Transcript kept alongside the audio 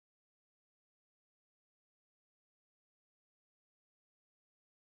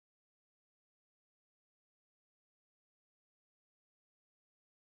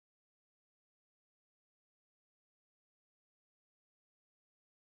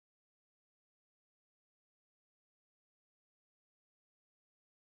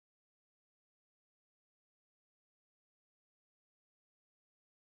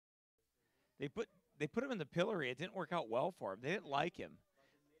They put they put him in the pillory. It didn't work out well for him. They didn't like him.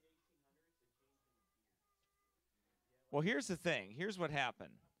 Well, here's the thing. Here's what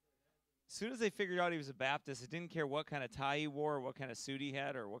happened. As soon as they figured out he was a Baptist, it didn't care what kind of tie he wore, or what kind of suit he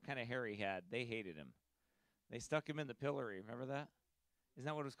had, or what kind of hair he had. They hated him. They stuck him in the pillory. Remember that? Isn't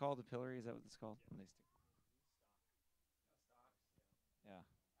that what it was called? The pillory? Is that what it's called? When they stick? Yeah.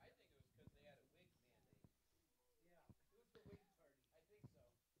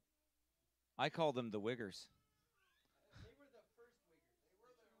 I called them the Wiggers.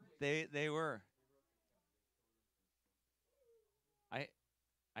 They were. I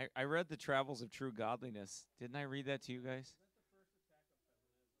I read the Travels of True Godliness. Didn't I read that to you guys?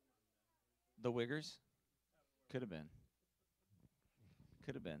 The Wiggers? Could have been.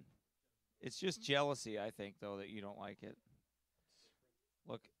 Could have been. It's just jealousy, I think, though, that you don't like it.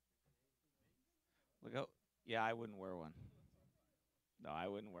 Look, look out. Yeah, I wouldn't wear one. No, I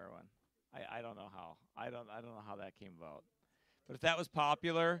wouldn't wear one. I don't know how. I don't know how that came about. But if that was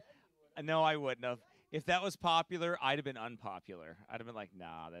popular, no, I wouldn't have. If that was popular, I'd have been unpopular. I'd have been like,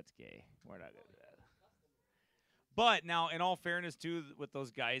 nah, that's gay. We're not gonna do that. But now, in all fairness, too, with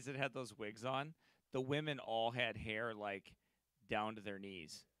those guys that had those wigs on, the women all had hair like down to their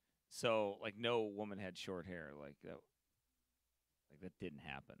knees. So like no woman had short hair like that didn't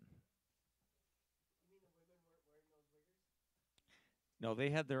happen. No, they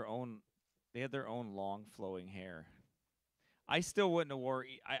had their own long flowing hair. I still wouldn't have wore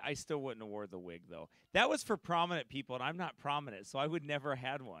I still wouldn't have wore the wig though. That was for prominent people and I'm not prominent, so I would never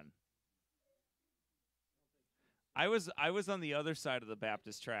had one. I was on the other side of the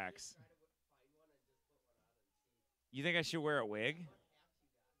Baptist tracks. You think I should wear a wig?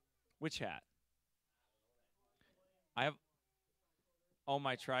 Which hat? I have oh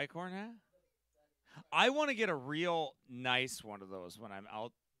my tricorn hat? I want to get a real nice one of those when I'm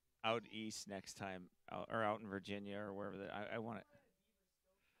out east next time or out in Virginia or wherever I want it.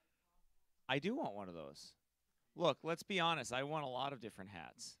 I do want one of those. Look, let's be honest. I want a lot of different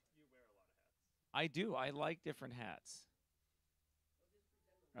hats. I do. I like different hats.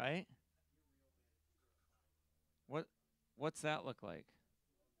 Right? What what's that look like?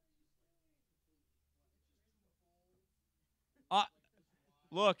 Uh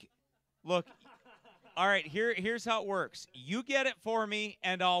look, look. All right, here's how it works. You get it for me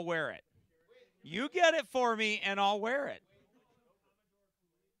and I'll wear it. You get it for me and I'll wear it.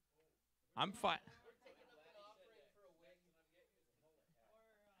 I'm fine.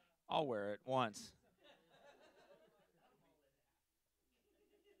 I'll wear it once.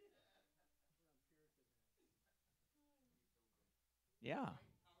 Yeah.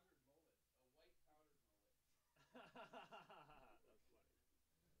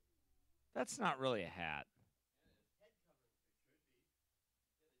 That's not really a hat.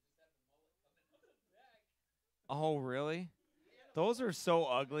 Oh, really? Those are so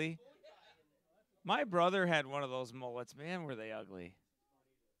ugly. My brother had one of those mullets. Man, were they ugly.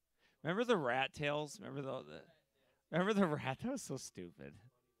 Remember the rat tails? Remember the rat? That was so stupid.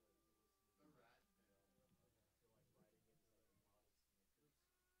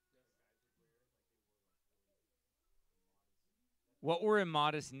 What were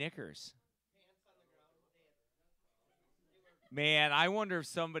immodest knickers? Man, I wonder if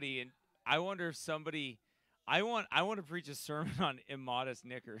somebody I want to preach a sermon on immodest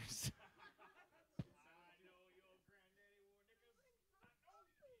knickers.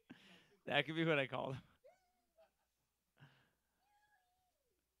 That could be what I call them.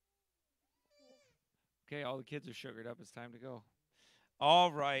 Okay, all the kids are sugared up. It's time to go.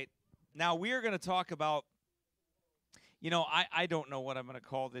 All right. Now we are going to talk about I don't know what I'm going to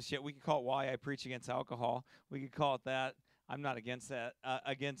call this yet. We could call it "Why I Preach Against Alcohol." We could call it that. I'm not against that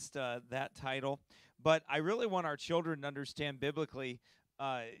that title, but I really want our children to understand biblically,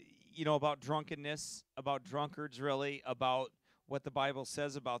 uh, about drunkenness, about drunkards, really about what the Bible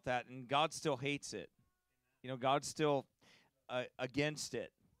says about that, and God still hates it. God's still against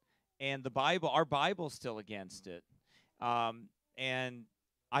it, and our Bible's still against it, and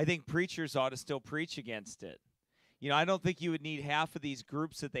I think preachers ought to still preach against it. I don't think you would need half of these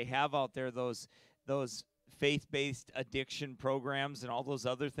groups that they have out there, those faith-based addiction programs and all those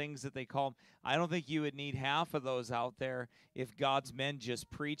other things that they call them. I don't think you would need half of those out there if God's men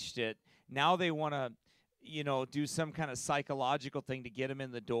just preached it. Now they want to, do some kind of psychological thing to get them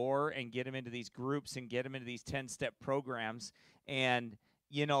in the door and get them into these groups and get them into these 10-step programs. And,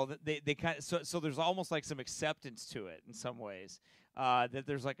 they kind of, so there's almost like some acceptance to it in some ways, that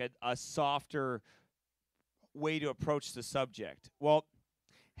there's like a softer way to approach the subject. Well,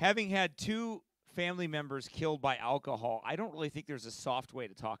 having had two family members killed by alcohol, I don't really think there's a soft way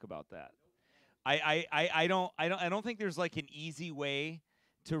to talk about that. I don't think there's like an easy way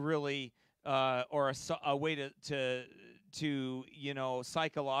to really or a way to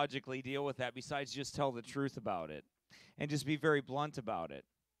psychologically deal with that besides just tell the truth about it and just be very blunt about it.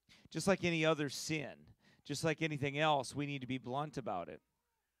 Just like any other sin, just like anything else, we need to be blunt about it.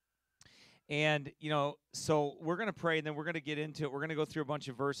 And, so we're going to pray and then we're going to get into it. We're going to go through a bunch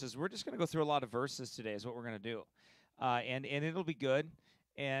of verses. We're just going to go through a lot of verses today, is what we're going to do. And it'll be good.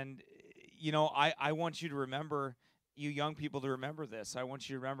 And, I want you to remember, you young people, to remember this. I want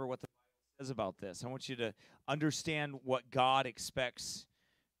you to remember what the Bible says about this. I want you to understand what God expects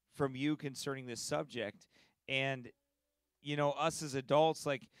from you concerning this subject. And, us as adults,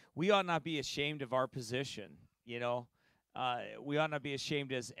 like, we ought not be ashamed of our position, we ought not be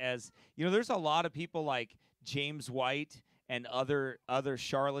ashamed as there's a lot of people like James White and other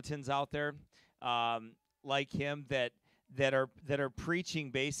charlatans out there like him that are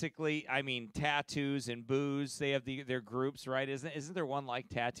preaching basically, I mean, tattoos and booze. They have their groups, right? Isn't there one like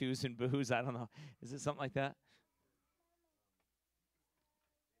tattoos and booze? I don't know. Is it something like that?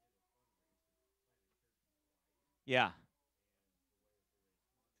 Yeah.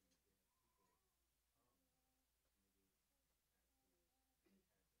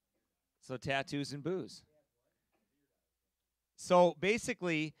 So tattoos and booze. So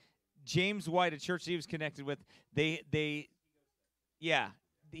basically, James White, a church that he was connected with, they yeah,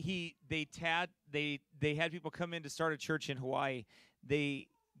 they had people come in to start a church in Hawaii. They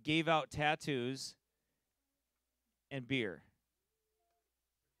gave out tattoos and beer.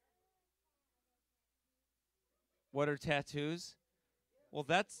 What are tattoos? Well,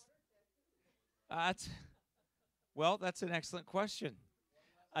 that's that's an excellent question.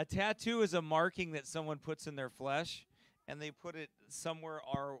 A tattoo is a marking that someone puts in their flesh, and they put it somewhere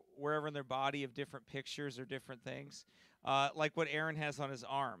or wherever in their body of different pictures or different things, like what Aaron has on his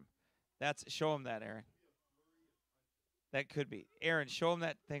arm. Show him that, Aaron. That could be Aaron. Show him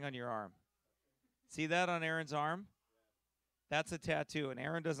that thing on your arm. See that on Aaron's arm? That's a tattoo, and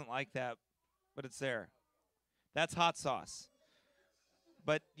Aaron doesn't like that, but it's there. That's hot sauce.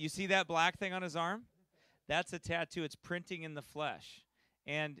 But you see that black thing on his arm? That's a tattoo. It's printing in the flesh.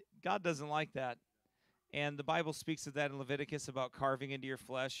 And God doesn't like that. And the Bible speaks of that in Leviticus about carving into your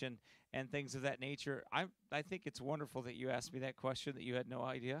flesh and things of that nature. I think it's wonderful that you asked me that question, that you had no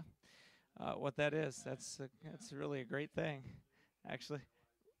idea what that is. That's really a great thing, actually.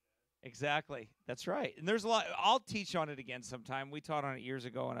 Exactly. That's right. And there's a lot. I'll teach on it again sometime. We taught on it years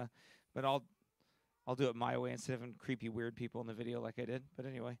ago, but I'll do it my way instead of having creepy, weird people in the video like I did. But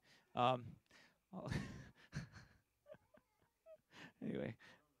anyway, anyway,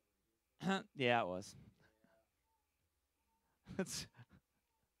 yeah, it was. It's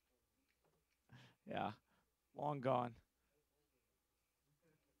yeah, long gone.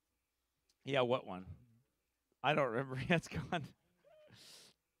 Yeah, what one? I don't remember. It's gone.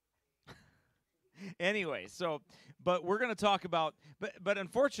 Anyway, but we're going to talk about, but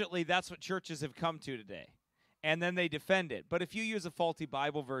unfortunately, that's what churches have come to today. And then they defend it. But if you use a faulty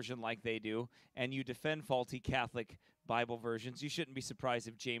Bible version like they do, and you defend faulty Catholic Bible versions, you shouldn't be surprised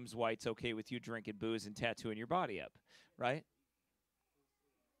if James White's okay with you drinking booze and tattooing your body up, right?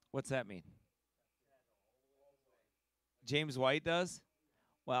 What's that mean? James White does?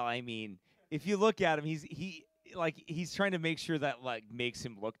 Well, I mean, if you look at him, he's trying to make sure that like makes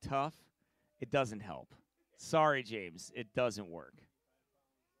him look tough. It doesn't help. Sorry, James, it doesn't work.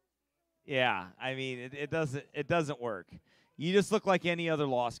 Yeah, I mean, it doesn't work. You just look like any other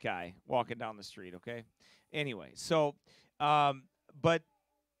lost guy walking down the street, okay? Anyway, um but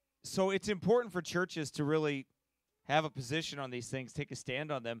so it's important for churches to really have a position on these things, take a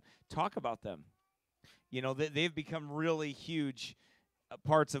stand on them, talk about them. They've become really huge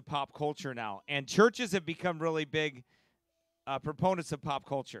parts of pop culture now, and churches have become really big proponents of pop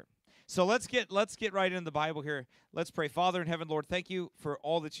culture. So let's get right into the Bible here. Let's pray. Father in heaven, Lord, thank you for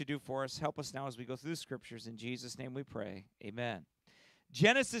all that you do for us. Help us now as we go through the scriptures. In Jesus' name we pray. Amen.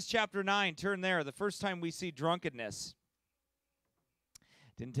 Genesis chapter 9, turn there. The first time we see drunkenness.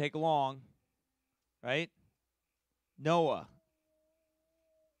 Didn't take long, right? Noah.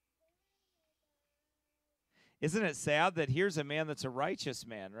 Isn't it sad that here's a man that's a righteous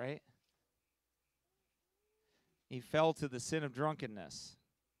man, right? He fell to the sin of drunkenness.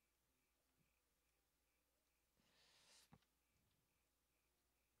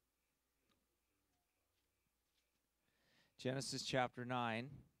 Genesis chapter 9,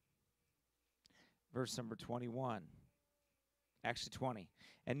 verse number 21. Actually, 20.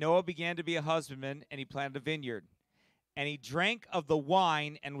 And Noah began to be a husbandman, and he planted a vineyard. And he drank of the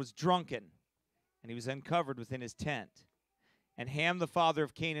wine and was drunken, and he was uncovered within his tent. And Ham, the father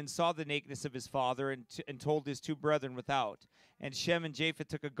of Canaan, saw the nakedness of his father and told his two brethren without. And Shem and Japheth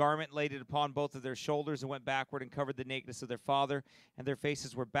took a garment, laid it upon both of their shoulders, and went backward and covered the nakedness of their father. And their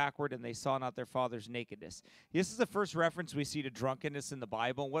faces were backward, and they saw not their father's nakedness. This is the first reference we see to drunkenness in the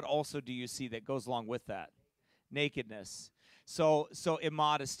Bible. What also do you see that goes along with that? Nakedness. So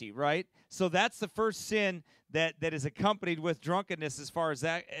immodesty, right? So that's the first sin that is accompanied with drunkenness as far as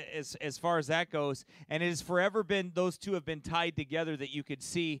that goes. And it has forever been, those two have been tied together that you could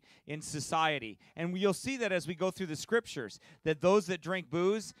see in society. And you'll see that as we go through the scriptures, that those that drink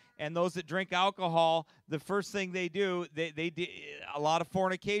booze and those that drink alcohol, the first thing they do, they do a lot of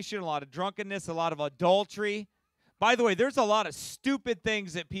fornication, a lot of drunkenness, a lot of adultery. By the way, there's a lot of stupid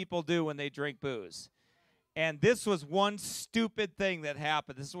things that people do when they drink booze. And this was one stupid thing that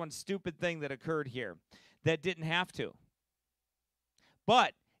happened. This is one stupid thing that occurred here that didn't have to.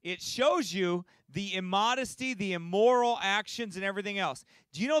 But it shows you the immodesty, the immoral actions, and everything else.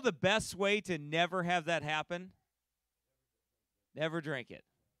 Do you know the best way to never have that happen? Never drink it.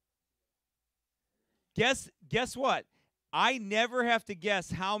 Guess what? I never have to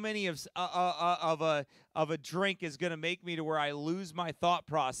guess how many of a drink is going to make me to where I lose my thought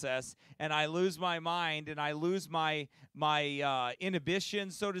process and I lose my mind and I lose my inhibition,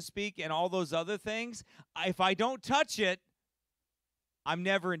 so to speak, and all those other things. If I don't touch it, I'm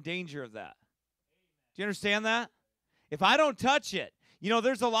never in danger of that. Do you understand that? If I don't touch it, you know,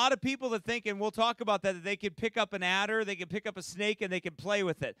 there's a lot of people that think, and we'll talk about that they can pick up an adder, they can pick up a snake, and they can play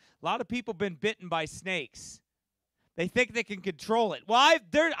with it. A lot of people have been bitten by snakes. They think they can control it. Well,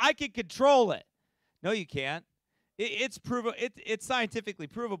 I can control it. No, you can't. It's scientifically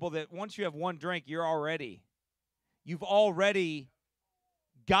provable that once you have one drink, you've already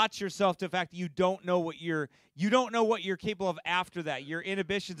got yourself to the fact that you don't know what you're capable of after that. Your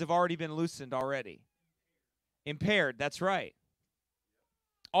inhibitions have already been loosened already. Impaired, that's right.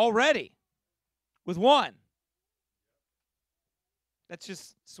 Already. With one. That's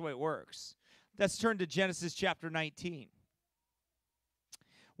the way it works. Let's turn to Genesis chapter 19.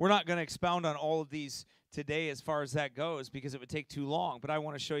 We're not going to expound on all of these today as far as that goes because it would take too long, but I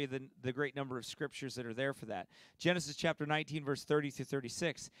want to show you the great number of scriptures that are there for that. Genesis chapter 19, verse 30 through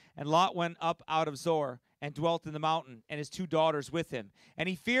 36. And Lot went up out of Zoar and dwelt in the mountain, and his two daughters with him. And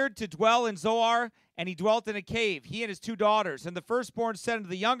he feared to dwell in Zoar, and he dwelt in a cave, he and his two daughters. And the firstborn said unto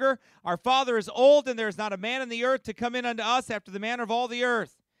the younger, Our father is old, and there is not a man in the earth to come in unto us after the manner of all the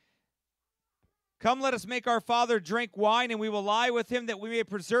earth. Come, let us make our father drink wine, and we will lie with him, that we may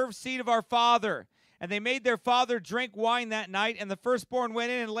preserve seed of our father. And they made their father drink wine that night, and the firstborn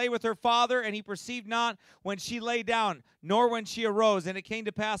went in and lay with her father, and he perceived not when she lay down, nor when she arose. And it came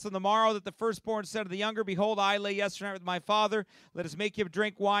to pass on the morrow that the firstborn said to the younger, Behold, I lay yesterday night with my father. Let us make him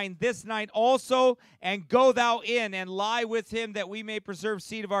drink wine this night also, and go thou in and lie with him, that we may preserve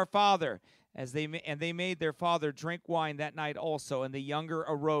seed of our father. They made their father drink wine that night also, and the younger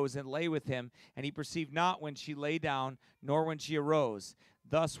arose and lay with him, and he perceived not when she lay down, nor when she arose.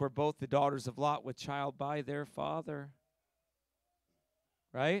 Thus were both the daughters of Lot with child by their father.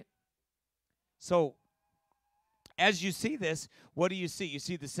 Right? So, as you see this, what do you see? You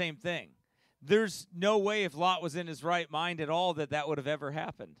see the same thing. There's no way if Lot was in his right mind at all that would have ever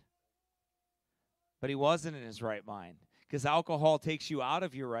happened. But he wasn't in his right mind, because alcohol takes you out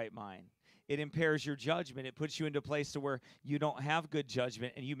of your right mind. It impairs your judgment. It puts you into a place to where you don't have good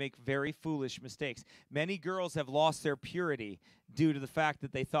judgment and you make very foolish mistakes. Many girls have lost their purity due to the fact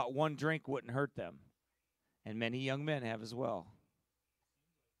that they thought one drink wouldn't hurt them. And many young men have as well.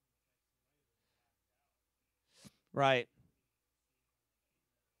 Right.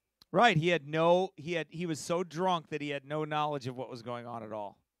 Right. He was so drunk that he had no knowledge of what was going on at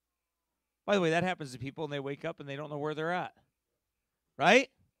all. By the way, that happens to people and they wake up and they don't know where they're at. Right?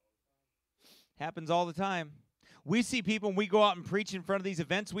 Happens all the time. We see people when we go out and preach in front of these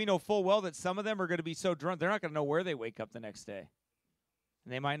events, we know full well that some of them are going to be so drunk, they're not going to know where they wake up the next day.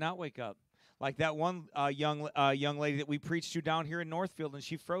 And they might not wake up. Like that one young lady that we preached to down here in Northfield, and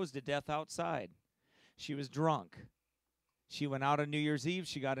she froze to death outside. She was drunk. She went out on New Year's Eve.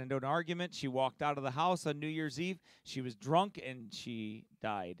 She got into an argument. She walked out of the house on New Year's Eve. She was drunk, and she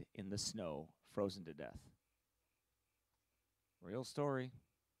died in the snow, frozen to death. Real story.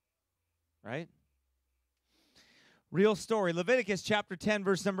 Right? Real story. Leviticus chapter 10,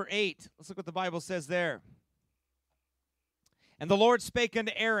 verse number 8. Let's look what the Bible says there. And the Lord spake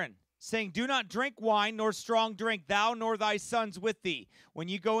unto Aaron, saying, Do not drink wine nor strong drink, thou nor thy sons with thee, when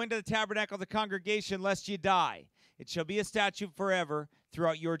you go into the tabernacle of the congregation, lest ye die. It shall be a statute forever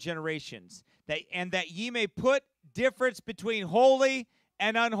throughout your generations. That ye may put difference between holy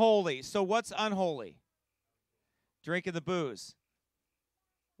and unholy. So what's unholy? Drinking the booze.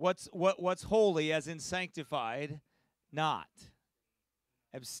 What's holy, as in sanctified, not.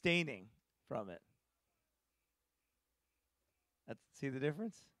 Abstaining from it. See the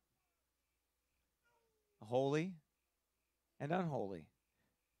difference? Holy and unholy.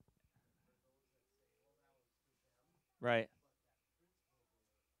 Right.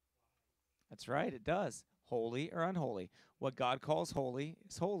 That's right, it does. Holy or unholy. What God calls holy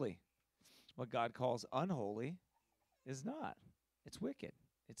is holy. What God calls unholy is not. It's wicked.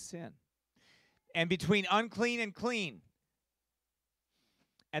 It's sin. And between unclean and clean,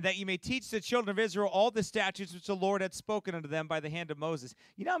 and that you may teach the children of Israel all the statutes which the Lord had spoken unto them by the hand of Moses.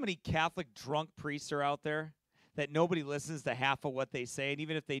 You know how many Catholic drunk priests are out there? That nobody listens to half of what they say, and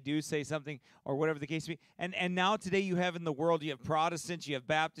even if they do say something or whatever the case may be. And now today you have in the world, you have Protestants, you have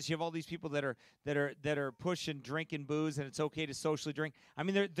Baptists, you have all these people that are pushing drinking booze, and it's okay to socially drink. I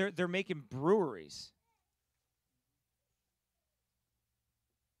mean, they're making breweries.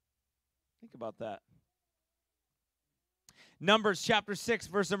 Think about that. Numbers chapter 6,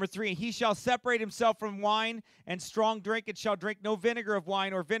 verse number 3. And he shall separate himself from wine and strong drink, and shall drink no vinegar of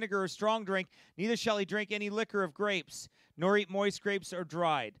wine or vinegar or strong drink, neither shall he drink any liquor of grapes, nor eat moist grapes or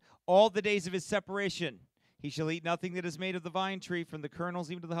dried. All the days of his separation he shall eat nothing that is made of the vine tree, from the kernels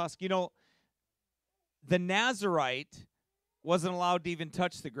even to the husk. You know, the Nazarite wasn't allowed to even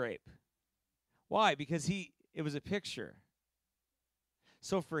touch the grape. Why? Because it was a picture.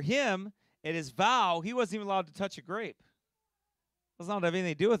 So for him, at his vow, he wasn't even allowed to touch a grape. It wasn't allowed to have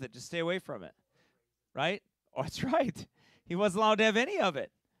anything to do with it. Just stay away from it. Right? Oh, that's right. He wasn't allowed to have any of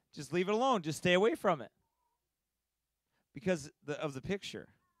it. Just leave it alone. Just stay away from it. Because of the picture.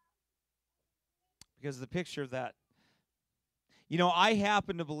 Because of the picture of that. You know, I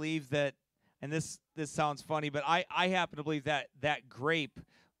happen to believe that, and this sounds funny, but I happen to believe that grape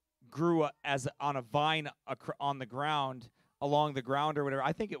grew as on a vine on the ground, along the ground or whatever.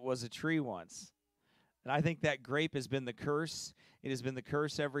 I think it was a tree once. And I think that grape has been the curse. It has been the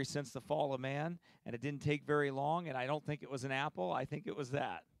curse ever since the fall of man, and it didn't take very long, and I don't think it was an apple. I think it was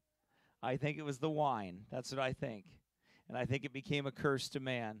that. I think it was the wine. That's what I think. And I think it became a curse to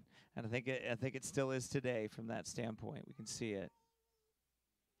man, and I think it still is today from that standpoint. We can see it.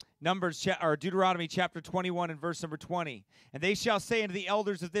 Deuteronomy chapter 21 and verse number 20. And they shall say unto the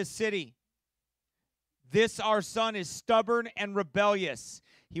elders of this city, this our son is stubborn and rebellious.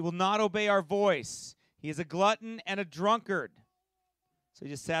 He will not obey our voice. He is a glutton and a drunkard. So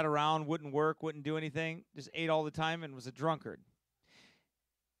he just sat around, wouldn't work, wouldn't do anything, just ate all the time and was a drunkard.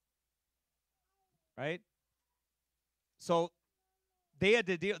 Right? So they had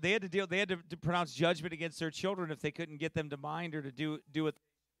to pronounce judgment against their children if they couldn't get them to mind or to do what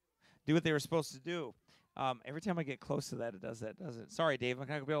they were supposed to do. Every time I get close to that, it does that, doesn't it? Sorry, Dave, I'm not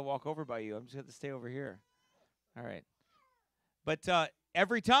going to be able to walk over by you. I'm just going to stay over here. All right. But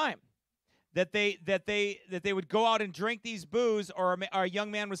every time that they would go out and drink these booze, or a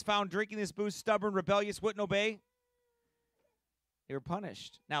young man was found drinking this booze, stubborn, rebellious, wouldn't obey, they were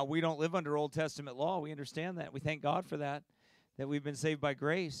punished. Now, we don't live under Old Testament law. We understand that. We thank God for that we've been saved by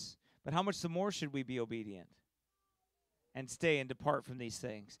grace. But how much the more should we be obedient and stay and depart from these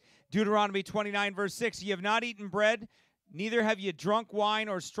things? Deuteronomy 29, verse 6, ye have not eaten bread, neither have ye drunk wine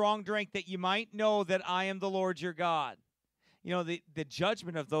or strong drink, that ye might know that I am the Lord your God. You know, the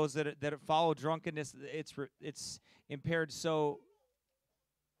judgment of those that follow drunkenness, it's impaired so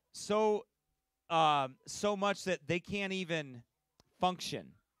much that they can't even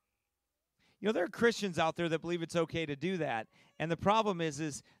function. You know, there are Christians out there that believe it's okay to do that, and the problem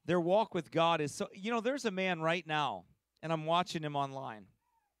is their walk with God is so. You know, there's a man right now, and I'm watching him online.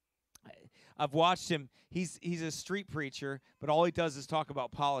 I've watched him. He's a street preacher, but all he does is talk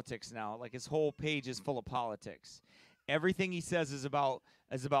about politics now. Like, his whole page is full of politics. Everything he says is about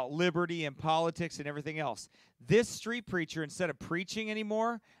liberty and politics and everything else. This street preacher, instead of preaching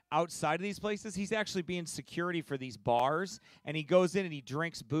anymore outside of these places, he's actually being security for these bars, and he goes in and he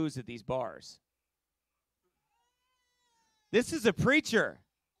drinks booze at these bars. This is a preacher,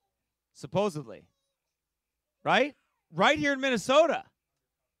 supposedly. Right? Right here in Minnesota.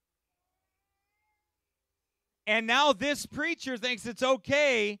 And now this preacher thinks it's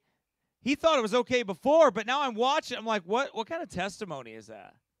okay. He thought it was okay before, but now I'm watching. I'm like, what kind of testimony is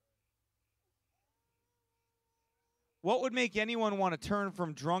that? What would make anyone want to turn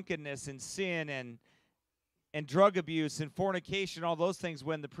from drunkenness and sin and drug abuse and fornication, all those things,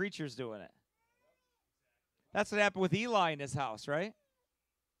 when the preacher's doing it? That's what happened with Eli in his house, right?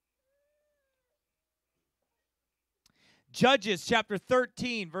 Judges chapter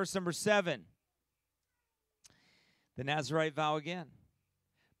 13, verse number 7. The Nazarite vow again.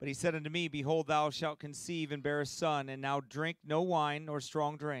 But he said unto me, Behold, thou shalt conceive and bear a son, and now drink no wine nor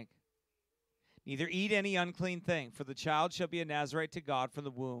strong drink. Neither eat any unclean thing, for the child shall be a Nazarite to God from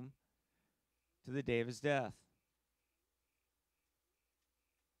the womb to the day of his death.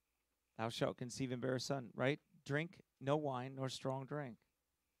 Thou shalt conceive and bear a son, right? Drink no wine nor strong drink.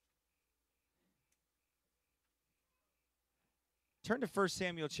 Turn to 1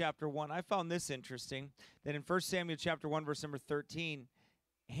 Samuel chapter 1. I found this interesting, that in 1 Samuel chapter 1, verse number 13,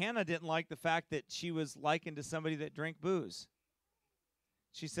 Hannah didn't like the fact that she was likened to somebody that drank booze.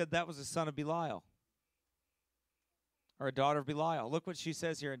 She said that was a son of Belial, or a daughter of Belial. Look what she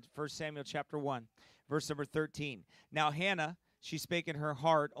says here in 1 Samuel chapter 1, verse number 13. Now Hannah, she spake in her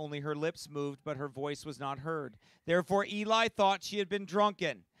heart, only her lips moved, but her voice was not heard. Therefore Eli thought she had been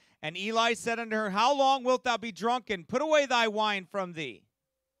drunken. And Eli said unto her, How long wilt thou be drunken? Put away thy wine from thee.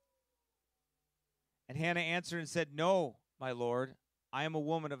 And Hannah answered and said, No, my Lord, I am a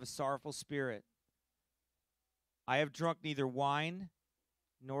woman of a sorrowful spirit. I have drunk neither wine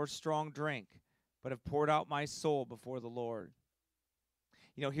nor strong drink, but have poured out my soul before the Lord.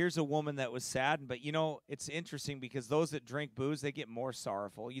 You know, here's a woman that was saddened, but you know, it's interesting because those that drink booze, they get more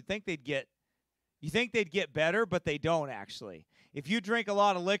sorrowful. You think they'd get better, but they don't actually. If you drink a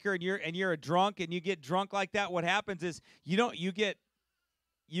lot of liquor and you're a drunk and you get drunk like that, what happens is you get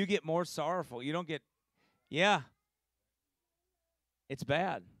more sorrowful. You don't get, yeah. It's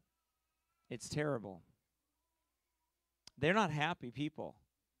bad. It's terrible. They're not happy people.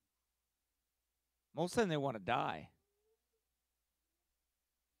 Most of them, they want to die.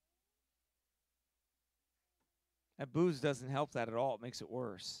 That booze doesn't help that at all. It makes it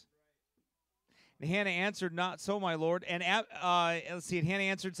worse. And Hannah answered, Not so, my Lord. And let's see. And Hannah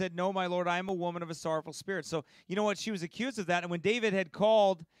answered and said, No, my Lord, I am a woman of a sorrowful spirit. So you know what? She was accused of that. And when David had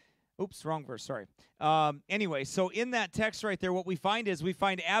called, oops, wrong verse. Sorry. Anyway, so in that text right there, what we find is we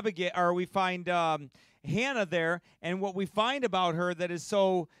find Hannah there, and what we find about her that is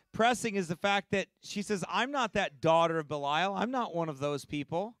so pressing is the fact that she says, I'm not that daughter of Belial. I'm not one of those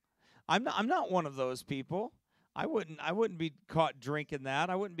people. I'm not one of those people. I wouldn't be caught drinking that.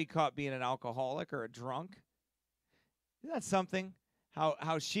 I wouldn't be caught being an alcoholic or a drunk. Isn't that something?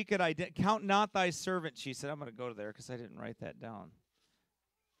 How she could count not thy servant, she said. I'm going to go there because I didn't write that down.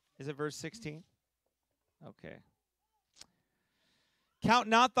 Is it verse 16? Okay. Count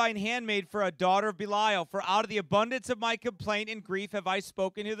not thine handmaid for a daughter of Belial, for out of the abundance of my complaint and grief have I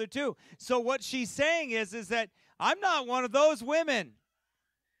spoken hitherto. So what she's saying is that I'm not one of those women.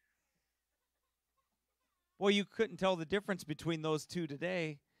 Well, you couldn't tell the difference between those two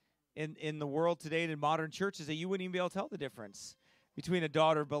today in the world today and in modern churches, that you wouldn't even be able to tell the difference between a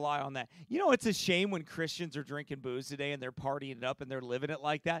daughter of Belial and that. You know, it's a shame when Christians are drinking booze today and they're partying it up and they're living it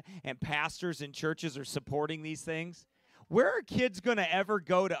like that, and pastors and churches are supporting these things. Where are kids going to ever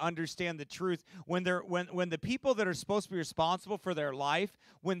go to understand the truth when the people that are supposed to be responsible for their life,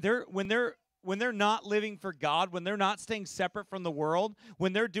 when they're not living for God, when they're not staying separate from the world,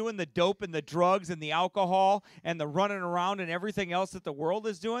 when they're doing the dope and the drugs and the alcohol and the running around and everything else that the world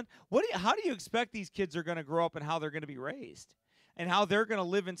is doing? How do you expect these kids are going to grow up and how they're going to be raised and how they're going to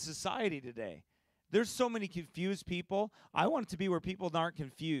live in society today? There's so many confused people. I want it to be where people aren't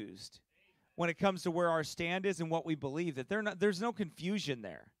confused when it comes to where our stand is and what we believe, that there's no confusion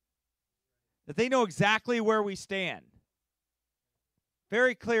there, that they know exactly where we stand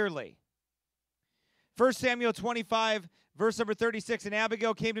very clearly. 1 Samuel 25, verse number 36, And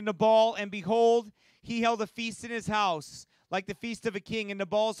Abigail came to Nabal, and behold, he held a feast in his house, like the feast of a king. And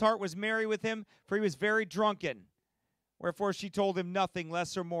Nabal's heart was merry with him, for he was very drunken. Wherefore she told him nothing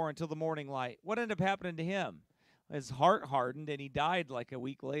less or more until the morning light. What ended up happening to him? His heart hardened, and he died like a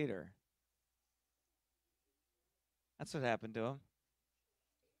week later. That's what happened to him.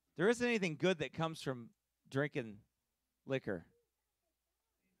 There isn't anything good that comes from drinking liquor.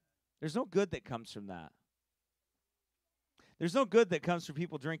 There's no good that comes from that. There's no good that comes from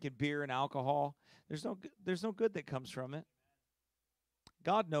people drinking beer and alcohol. There's no good that comes from it.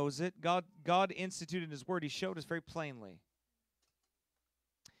 God knows it. God instituted in his word. He showed us very plainly.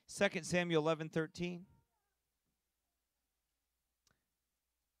 2 Samuel 11:13.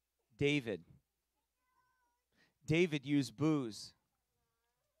 David used booze.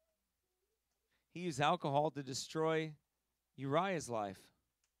 He used alcohol to destroy Uriah's life.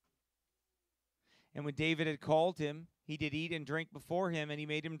 And when David had called him, he did eat and drink before him, and he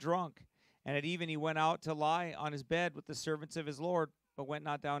made him drunk. And at even he went out to lie on his bed with the servants of his Lord, but went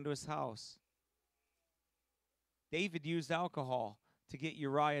not down to his house. David used alcohol to get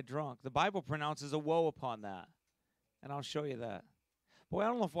Uriah drunk. The Bible pronounces a woe upon that. And I'll show you that. Boy, I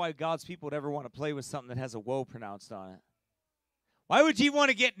don't know why God's people would ever want to play with something that has a woe pronounced on it. Why would you want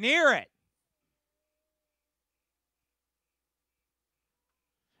to get near it?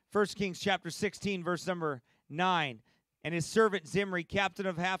 1 Kings chapter 16, verse number 9. And his servant Zimri, captain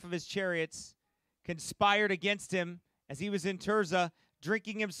of half of his chariots, conspired against him as he was in Tirzah,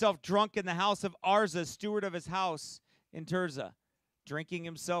 drinking himself drunk in the house of Arza, steward of his house in Tirzah. Drinking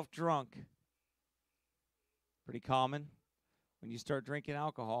himself drunk. Pretty common when you start drinking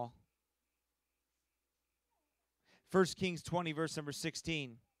alcohol. 1 Kings 20, verse number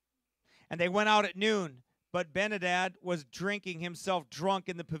 16. And they went out at noon, but Benhadad was drinking himself drunk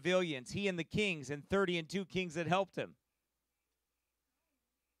in the pavilions, he and the kings, and 32 kings that helped him.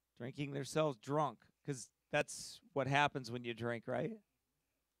 Drinking themselves drunk, because that's what happens when you drink, right?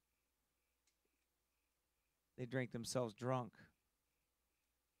 They drink themselves drunk.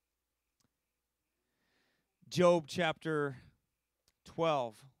 Job chapter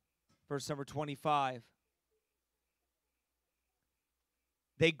 12, verse number 25.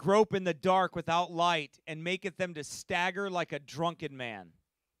 They grope in the dark without light, and maketh them to stagger like a drunken man.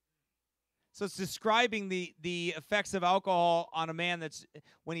 So it's describing the effects of alcohol on a man that's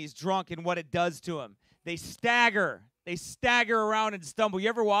when he's drunk and what it does to him. They stagger. They stagger around and stumble. You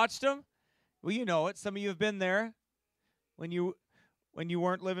ever watched them? Well, you know it. Some of you have been there when you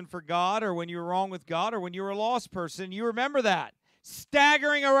weren't living for God, or when you were wrong with God, or when you were a lost person. You remember that.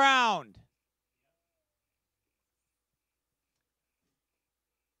 Staggering around.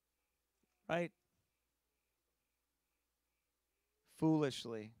 Right?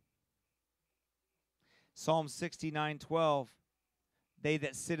 Foolishly. Psalm 69:12. They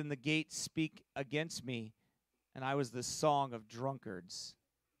that sit in the gate speak against me, and I was the song of drunkards.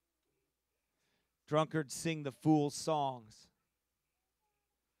 Drunkards sing the fool's songs.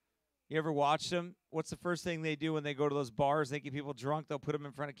 You ever watch them? What's the first thing they do when they go to those bars? They get people drunk. They'll put them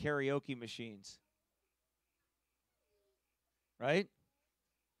in front of karaoke machines. Right?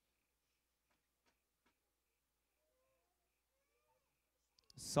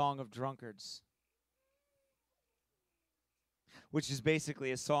 Song of drunkards. Which is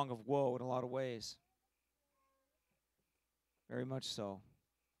basically a song of woe in a lot of ways. Very much so.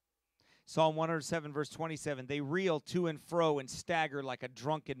 Psalm 107, verse 27. They reel to and fro and stagger like a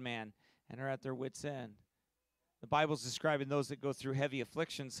drunken man and are at their wits' end. The Bible's describing those that go through heavy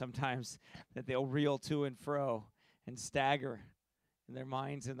afflictions sometimes, that they'll reel to and fro and stagger in their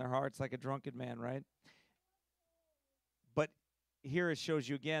minds and their hearts like a drunken man, right? But here it shows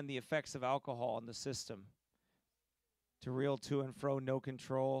you again the effects of alcohol in the system. To reel to and fro, no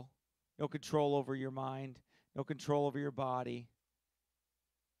control over your mind, no control over your body.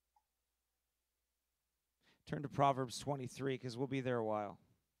 Turn to Proverbs 23, because we'll be there a while.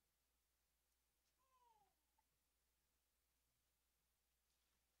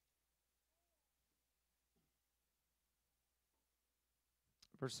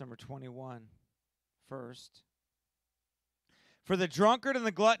 Verse number 21, first. For the drunkard and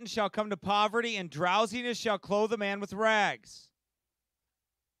the glutton shall come to poverty, and drowsiness shall clothe a man with rags.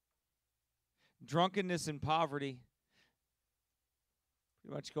 Drunkenness and poverty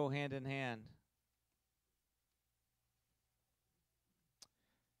pretty much go hand in hand.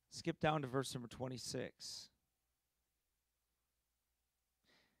 Skip down to verse number 26.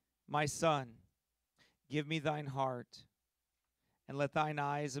 My son, give me thine heart, and let thine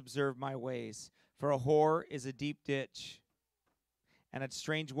eyes observe my ways. For a whore is a deep ditch, and a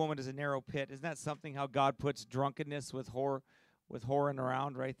strange woman is a narrow pit. Isn't that something, how God puts drunkenness with whoring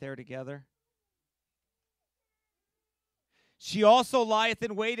around right there together? She also lieth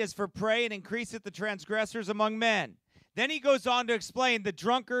in wait as for prey, and increaseth the transgressors among men. Then he goes on to explain the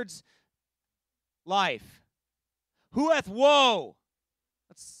drunkard's life. Who hath woe?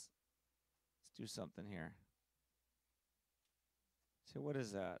 Let's do something here. So what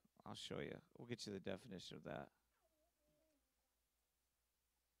is that? I'll show you. We'll get you the definition of that.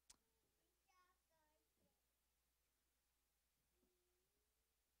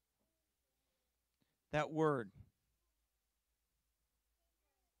 That word.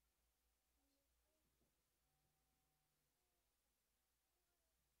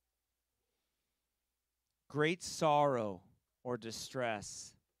 Great sorrow or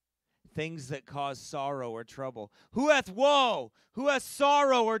distress. Things that cause sorrow or trouble. Who hath woe? Who hath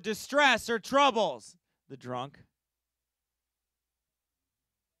sorrow or distress or troubles? The drunk.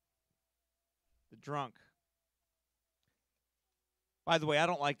 The drunk. By the way, I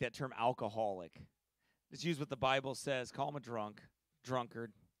don't like that term alcoholic. Just use what the Bible says. Call him a drunk,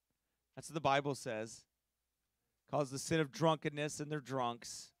 drunkard. That's what the Bible says. Calls the sin of drunkenness, and they're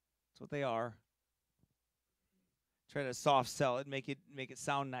drunks. That's what they are. Try to soft sell it, make it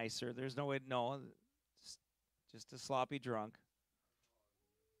sound nicer. There's no way to know. Just a sloppy drunk.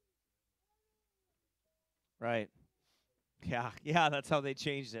 Right. Yeah. Yeah, that's how they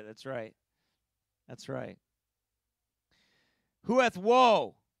changed it. That's right. That's right. Who hath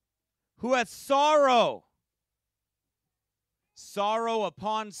woe? Who hath sorrow? Sorrow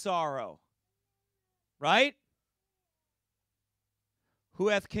upon sorrow. Right? Who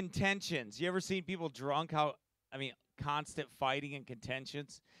hath contentions? You ever seen people drunk? Constant fighting and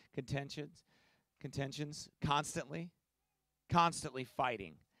contentions, constantly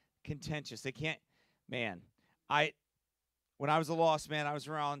fighting, contentious. They can't. Man, when I was a lost man, I was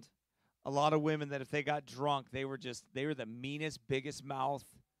around a lot of women that if they got drunk, they were the meanest, biggest mouth,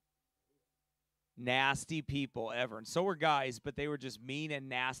 nasty people ever. And so were guys, but they were just mean and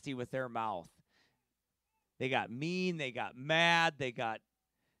nasty with their mouth. They got mean, they got mad, they got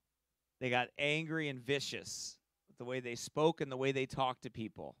angry and vicious with the way they spoke and the way they talked to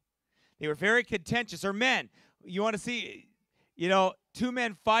people. They were very contentious. Or men, you want to see, two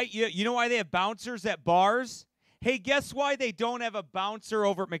men fight. You know why they have bouncers at bars? Hey, guess why they don't have a bouncer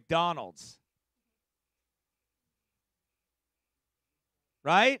over at McDonald's?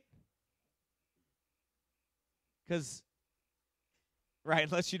 Right? Right,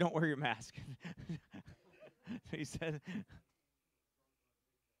 unless you don't wear your mask. He said,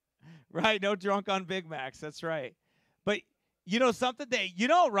 right, no drunk on Big Macs. That's right. But you know something?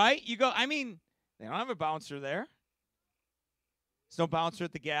 Right? You go, they don't have a bouncer there. There's no bouncer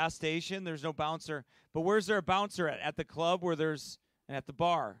at the gas station. There's no bouncer. But where's there a bouncer at? At the club and at the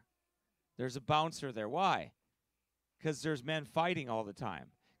bar. There's a bouncer there. Why? Because there's men fighting all the time.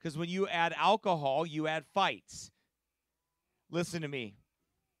 Because when you add alcohol, you add fights. Listen to me.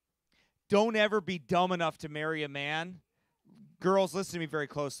 Don't ever be dumb enough to marry a man. Girls, listen to me very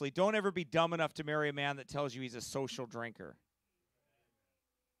closely. Don't ever be dumb enough to marry a man that tells you he's a social drinker.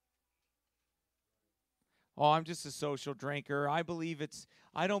 Oh, I'm just a social drinker. I don't believe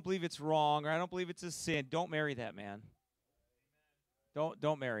it's wrong, or I don't believe it's a sin. Don't marry that man.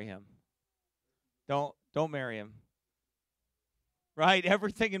 Don't marry him. Don't marry him. Right?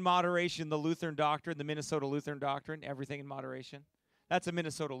 Everything in moderation, the Lutheran doctrine, the Minnesota Lutheran doctrine, everything in moderation. That's a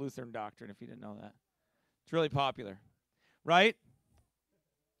Minnesota Lutheran doctrine, if you didn't know that. It's really popular. Right?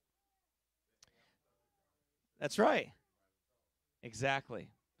 That's right.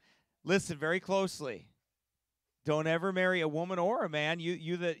 Exactly. Listen very closely. Don't ever marry a woman or a man.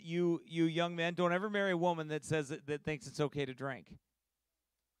 You young men, don't ever marry a woman that says that thinks it's okay to drink.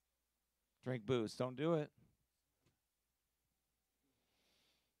 Drink booze. Don't do it.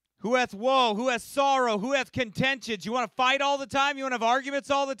 Who hath woe? Who hath sorrow? Who hath contentions? You want to fight all the time? You want to have arguments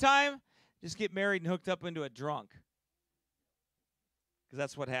all the time? Just get married and hooked up into a drunk. Because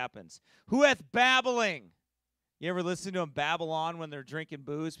that's what happens. Who hath babbling? You ever listen to them babble on when they're drinking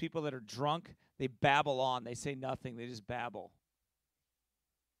booze? People that are drunk, they babble on. They say nothing. They just babble.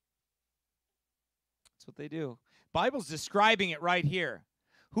 That's what they do. Bible's describing it right here.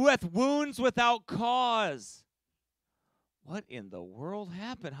 Who hath wounds without cause? What in the world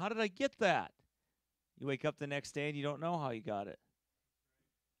happened? How did I get that? You wake up the next day and you don't know how you got it.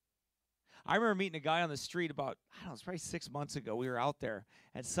 I remember meeting a guy on the street about, it's probably 6 months ago. We were out there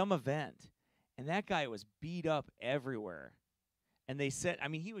at some event, and that guy was beat up everywhere. And they said,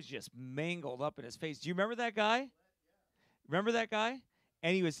 he was just mangled up in his face. Do you remember that guy? Remember that guy?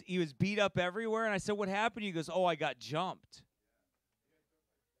 And he was beat up everywhere. And I said, what happened? He goes, oh, I got jumped.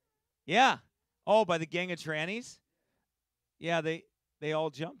 Yeah. Oh, by the gang of trannies? Yeah, they all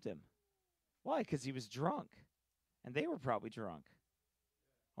jumped him. Why? Because he was drunk. And they were probably drunk.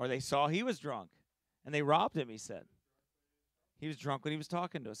 Or they saw he was drunk. And they robbed him, he said. He was drunk when he was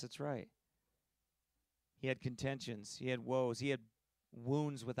talking to us. That's right. He had contentions. He had woes. He had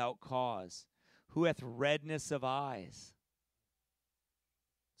wounds without cause. Who hath redness of eyes?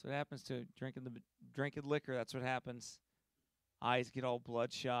 That's what happens to drinking liquor. That's what happens. Eyes get all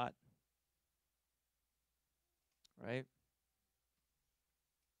bloodshot. Right?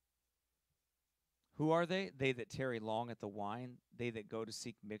 Who are they? They that tarry long at the wine. They that go to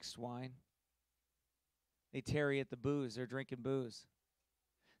seek mixed wine. They tarry at the booze. They're drinking booze.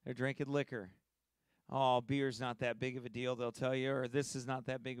 They're drinking liquor. Oh, beer's not that big of a deal, they'll tell you. Or this is not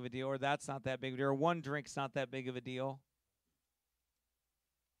that big of a deal. Or that's not that big of a deal. Or one drink's not that big of a deal.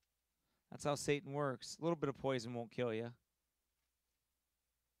 That's how Satan works. A little bit of poison won't kill you.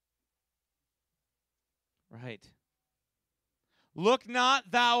 Right. Look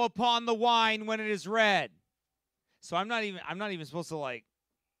not thou upon the wine when it is red. So I'm not even supposed to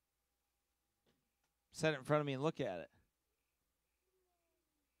set it in front of me and look at it.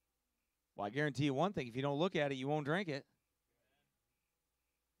 Well, I guarantee you one thing, if you don't look at it, you won't drink it.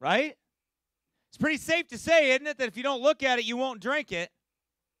 Right? It's pretty safe to say, isn't it, that if you don't look at it, you won't drink it.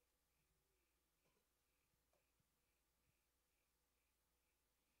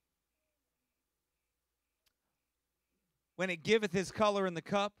 when it giveth his color in the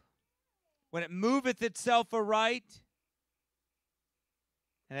cup, when it moveth itself aright,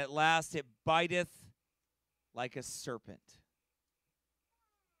 and at last it biteth like a serpent.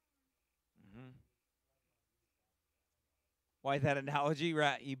 Why that analogy?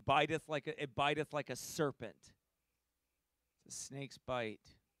 Right? It biteth like a serpent. It's a snake's bite.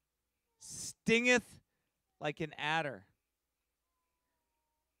 Stingeth like an adder.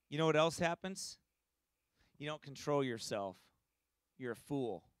 You know what else happens? You don't control yourself. You're a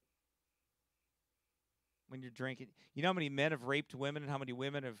fool when you're drinking. You know how many men have raped women and how many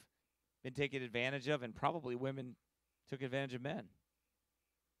women have been taken advantage of, and probably women took advantage of men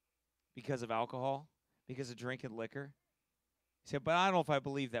because of alcohol, because of drinking liquor. He said, but I don't know if I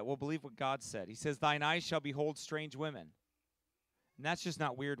believe that. Well, believe what God said. He says, thine eyes shall behold strange women. And that's just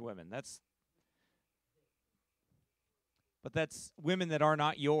not weird women. But that's women that are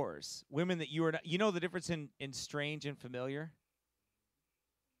not yours. Women that you are not. You know the difference in strange and familiar?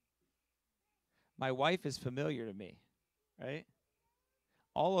 My wife is familiar to me, right?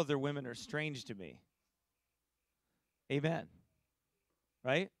 All other women are strange to me. Amen.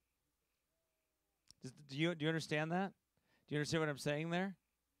 Right? Do you understand that? Do you understand what I'm saying there?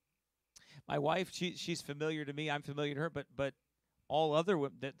 My wife, she's familiar to me. I'm familiar to her, but all other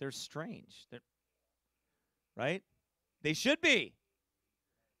women, they're strange. Right? They should be.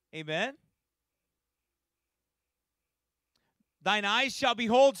 Amen? Thine eyes shall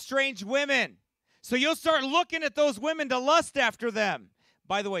behold strange women. So you'll start looking at those women to lust after them.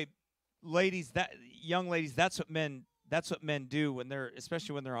 By the way, ladies, young ladies, that's what men do when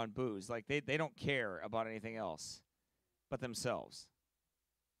especially when they're on booze. Like they don't care about anything else but themselves.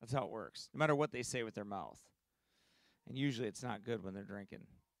 That's how it works. No matter what they say with their mouth. And usually it's not good when they're drinking.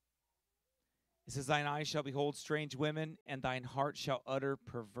 It says, thine eyes shall behold strange women, and thine heart shall utter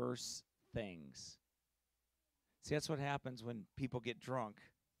perverse things. See, that's what happens when people get drunk.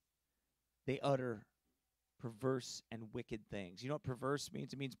 They utter perverse and wicked things. You know what perverse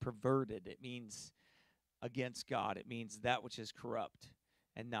means? It means perverted. It means against God. It means that which is corrupt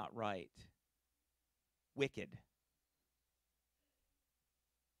and not right. Wicked.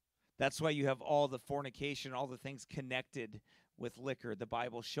 That's why you have all the fornication, all the things connected with liquor. The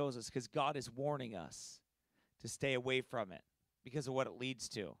Bible shows us because God is warning us to stay away from it because of what it leads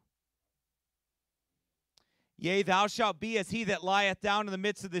to. Yea, thou shalt be as he that lieth down in the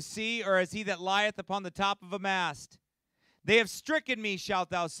midst of the sea, or as he that lieth upon the top of a mast. They have stricken me, shalt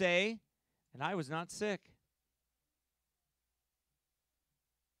thou say, and I was not sick.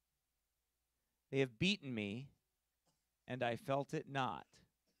 They have beaten me, and I felt it not.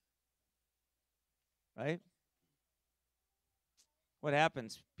 Right? What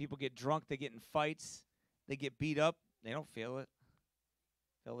happens? People get drunk, they get in fights, they get beat up, they don't feel it.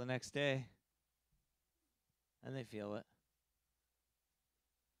 Till the next day. And they feel it.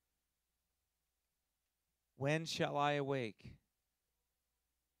 When shall I awake?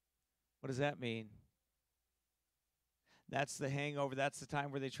 What does that mean? That's the hangover. That's the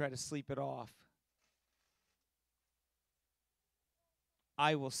time where they try to sleep it off.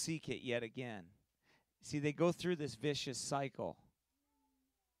 I will seek it yet again. See, they go through this vicious cycle.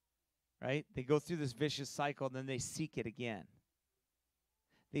 Right? They go through this vicious cycle, and then they seek it again.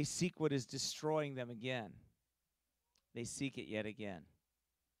 They seek what is destroying them again. They seek it yet again.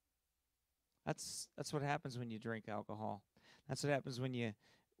 That's what happens when you drink alcohol. That's what happens when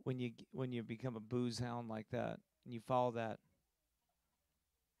you become a booze hound like that, and you follow that.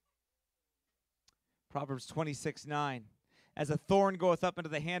 Proverbs 26:9. As a thorn goeth up into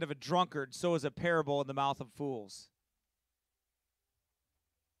the hand of a drunkard, so is a parable in the mouth of fools.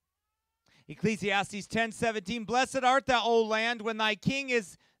 Ecclesiastes 10:17. Blessed art thou, O land, when thy king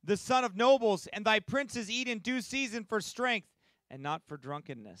is the son of nobles, and thy princes eat in due season for strength, and not for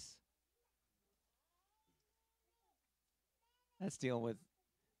drunkenness. That's dealing with,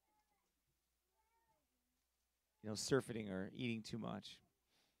 surfeiting or eating too much.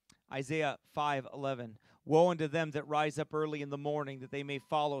 Isaiah 5:11. Woe unto them that rise up early in the morning, that they may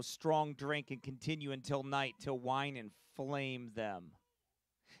follow strong drink and continue until night, till wine inflame them.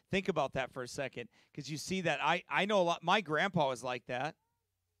 Think about that for a second, because you see that. I know a lot. My grandpa was like that.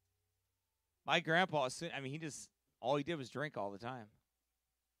 My grandpa, all he did was drink all the time.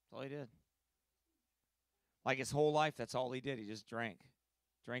 That's all he did. Like his whole life, that's all he did. He just drank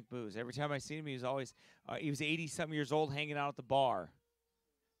booze. Every time I seen him, he was always, he was 80-something years old, hanging out at the bar,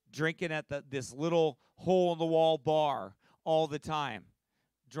 drinking at this little hole-in-the-wall bar all the time.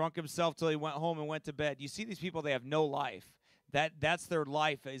 Drunk himself till he went home and went to bed. You see these people, they have no life. That's their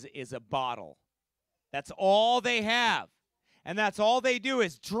life is a bottle. That's all they have. And that's all they do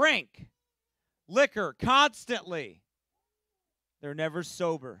is drink liquor constantly. They're never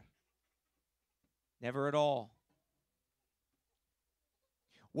sober. Never at all.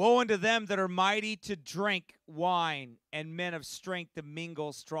 Woe unto them that are mighty to drink wine, and men of strength to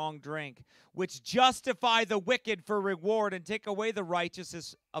mingle strong drink, which justify the wicked for reward and take away the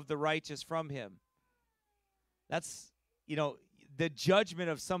righteousness of the righteous from him. That's, the judgment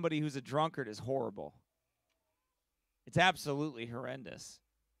of somebody who's a drunkard is horrible. It's absolutely horrendous.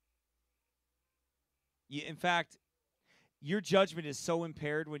 In fact, your judgment is so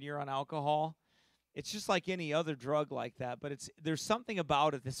impaired when you're on alcohol. It's just like any other drug like that, but there's something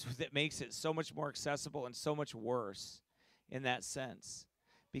about it that makes it so much more accessible and so much worse in that sense.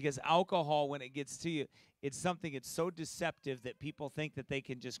 Because alcohol, when it gets to you, it's so deceptive that people think that they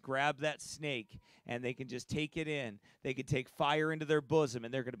can just grab that snake and they can just take it in. They can take fire into their bosom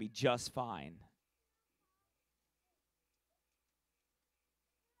and they're going to be just fine.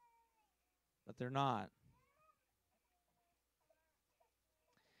 But they're not.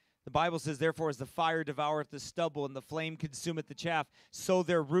 The Bible says, therefore, as the fire devoureth the stubble, and the flame consumeth the chaff, so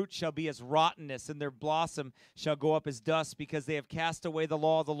their root shall be as rottenness, and their blossom shall go up as dust, because they have cast away the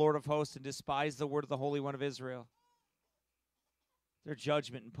law of the Lord of hosts, and despised the word of the Holy One of Israel. Their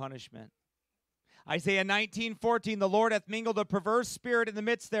judgment and punishment. Isaiah 19:14, the Lord hath mingled a perverse spirit in the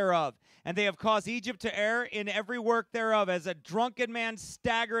midst thereof, and they have caused Egypt to err in every work thereof, as a drunken man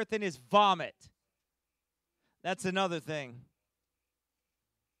staggereth in his vomit. That's another thing.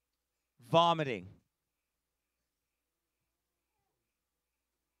 Vomiting.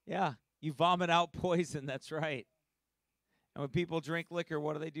 Yeah, you vomit out poison, that's right. And when people drink liquor,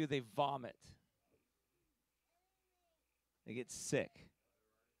 what do? They vomit. They get sick.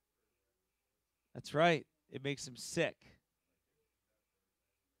 That's right. It makes them sick.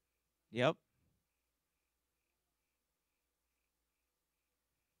 Yep.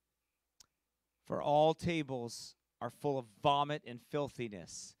 For all tables are full of vomit and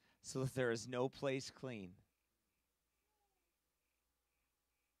filthiness, so that there is no place clean.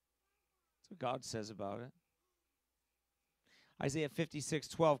 That's what God says about it. Isaiah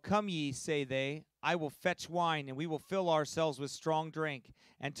 56:12, come ye, say they, I will fetch wine, and we will fill ourselves with strong drink,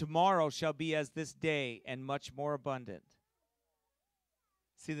 and tomorrow shall be as this day, and much more abundant.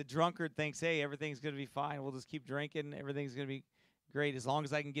 See, the drunkard thinks, hey, everything's going to be fine. We'll just keep drinking. Everything's going to be great as long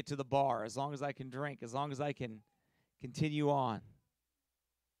as I can get to the bar, as long as I can drink, as long as I can continue on.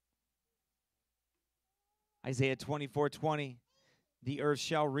 Isaiah 24:20, the earth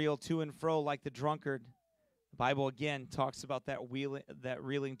shall reel to and fro like the drunkard. The Bible again talks about that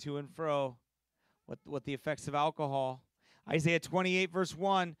reeling to and fro, what the effects of alcohol. Isaiah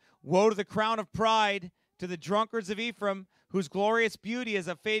 28:1, woe to the crown of pride, to the drunkards of Ephraim, whose glorious beauty is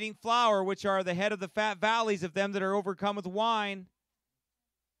a fading flower, which are the head of the fat valleys of them that are overcome with wine.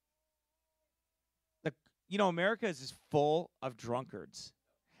 America is just full of drunkards.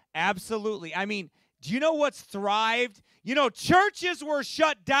 Absolutely. I mean, do you know what's thrived? Churches were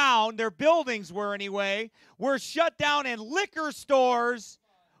shut down. Their buildings were anyway. Were shut down, and liquor stores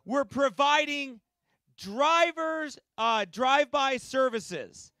were providing drive-by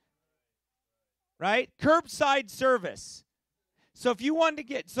services. Right? Curbside service. So if you wanted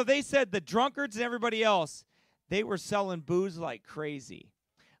to so they said the drunkards and everybody else, they were selling booze like crazy.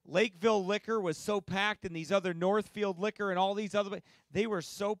 Lakeville Liquor was so packed, and these other Northfield Liquor and all these other, they were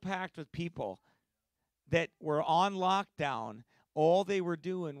so packed with people that were on lockdown. All they were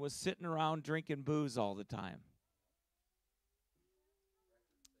doing was sitting around drinking booze all the time.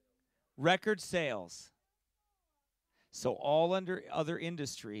 Record sales. So all under other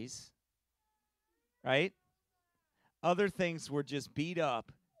industries, right? Other things were just beat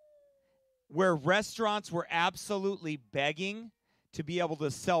up. Where restaurants were absolutely begging to be able to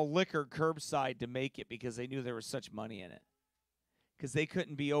sell liquor curbside to make it, because they knew there was such money in it. Because they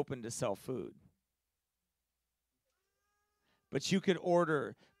couldn't be open to sell food. But you could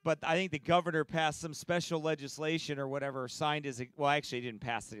order. But I think the governor passed some special legislation or whatever, signed his. Well, actually, he didn't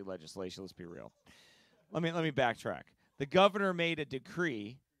pass any legislation. Let's be real. Let me backtrack. The governor made a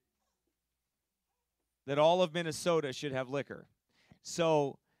decree that all of Minnesota should have liquor.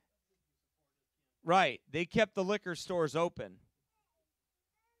 So, right, they kept the liquor stores open.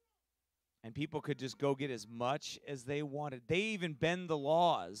 And people could just go get as much as they wanted. They even bend the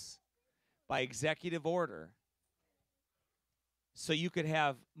laws by executive order. So you could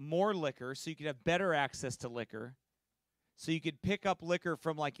have more liquor, so you could have better access to liquor. So you could pick up liquor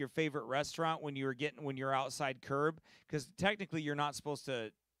from like your favorite restaurant when you're outside curb, because technically you're not supposed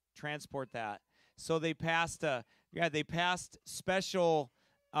to transport that. So they passed special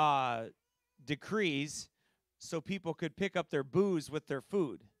decrees so people could pick up their booze with their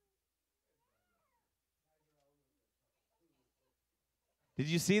food. Did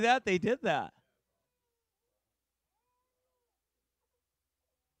you see that? They did that.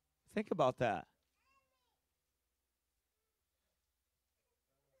 Think about that.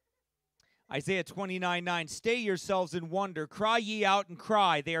 Isaiah 29:9. Stay yourselves in wonder. Cry ye out and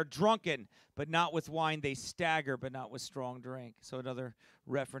cry. They are drunken, but not with wine. They stagger, but not with strong drink. So another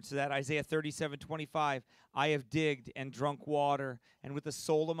reference to that. Isaiah 37:25. I have digged and drunk water, and with the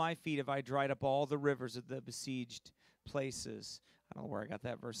sole of my feet have I dried up all the rivers of the besieged places. I don't know where I got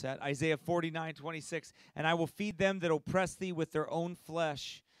that verse at. Isaiah 49:26. And I will feed them that oppress thee with their own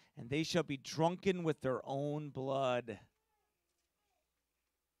flesh, and they shall be drunken with their own blood.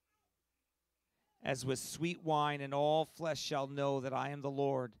 As with sweet wine, and all flesh shall know that I am the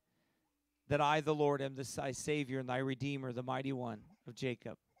Lord, that I, the Lord, am thy Savior and thy Redeemer, the mighty one of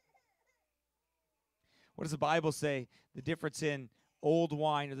Jacob. What does the Bible say? The difference in old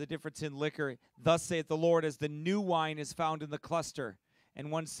wine or the difference in liquor. Thus saith the Lord, as the new wine is found in the cluster,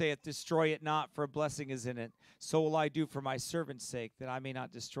 and one saith, destroy it not, for a blessing is in it. So will I do for my servant's sake, that I may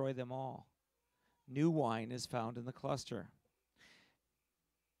not destroy them all. New wine is found in the cluster.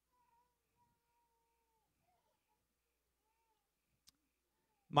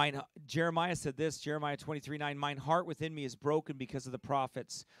 Jeremiah said this, Jeremiah 23:9, mine heart within me is broken because of the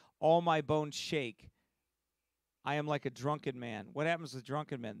prophets. All my bones shake. I am like a drunken man. What happens with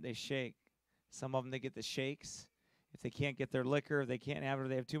drunken men? They shake. Some of them, they get the shakes. If they can't get their liquor, if they can't have it, or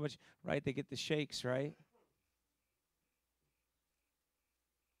they have too much, right, they get the shakes, right?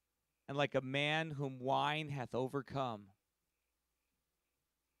 And like a man whom wine hath overcome.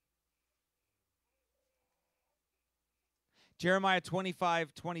 Jeremiah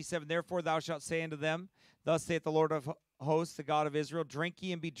 25:27, therefore thou shalt say unto them, thus saith the Lord of hosts, the God of Israel, drink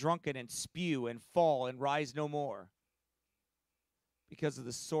ye and be drunken, and spew, and fall, and rise no more, because of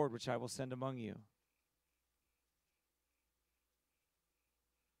the sword which I will send among you.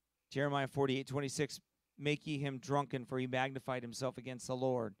 Jeremiah 48:26, make ye him drunken, for he magnified himself against the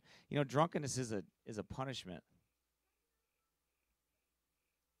Lord. You know, drunkenness is a punishment.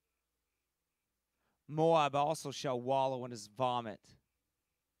 Moab also shall wallow in his vomit,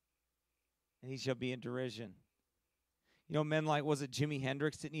 and he shall be in derision. You know, men like, was it Jimi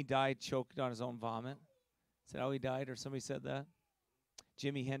Hendrix? Didn't he die choked on his own vomit? Is that how he died, or somebody said that?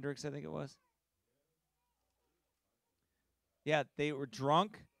 Jimi Hendrix, I think it was. Yeah, they were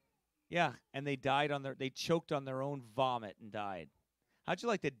drunk. Yeah, and they choked on their own vomit and died. How'd you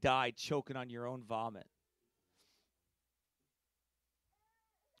like to die choking on your own vomit?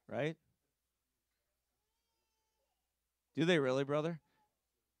 Right? Do they really, brother?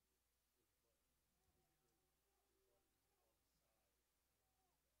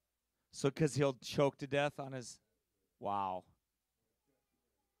 So because he'll choke to death on his... Wow.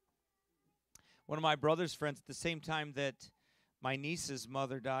 One of my brother's friends, at the same time that my niece's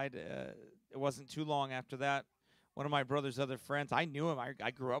mother died, it wasn't too long after that, one of my brother's other friends, I knew him.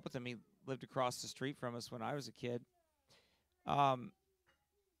 I grew up with him. He lived across the street from us when I was a kid.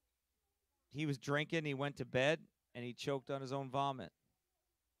 He was drinking. He went to bed, and he choked on his own vomit.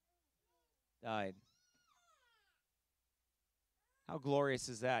 Died. How glorious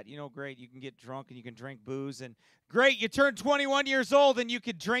is that? You know, great, you can get drunk and you can drink booze, and great, you turn 21 years old and you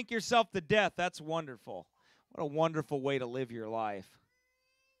can drink yourself to death. That's wonderful. What a wonderful way to live your life.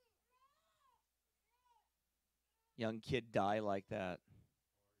 Young kid die like that.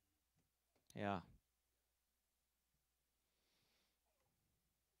 Yeah.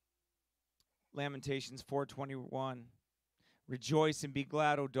 Lamentations 4:21. Rejoice and be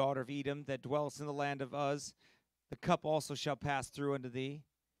glad, O daughter of Edom, that dwellest in the land of Uz. The cup also shall pass through unto thee.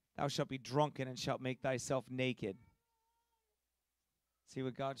 Thou shalt be drunken and shalt make thyself naked. See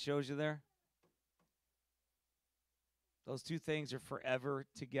what God shows you there? Those two things are forever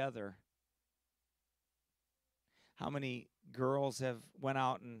together. How many girls have went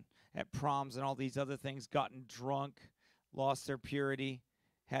out and at proms and all these other things, gotten drunk, lost their purity,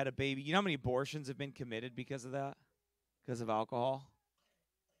 had a baby? You know how many abortions have been committed because of that? Because of alcohol?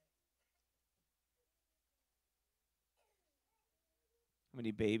 How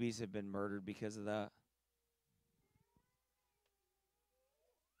many babies have been murdered because of that?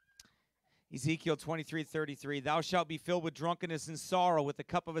 Ezekiel 23:33, thou shalt be filled with drunkenness and sorrow, with the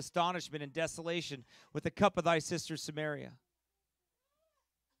cup of astonishment and desolation, with the cup of thy sister Samaria.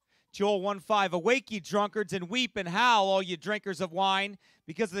 Joel 1:5, awake ye drunkards, and weep and howl, all ye drinkers of wine,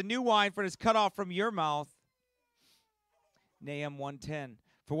 because of the new wine, for it is cut off from your mouth. Nahum 1:10,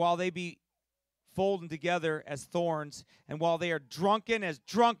 for while they be folden together as thorns, and while they are drunken as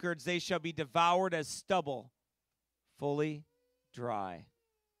drunkards, they shall be devoured as stubble, fully dry.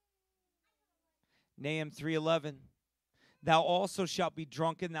 Nahum 3:11, Thou also shalt be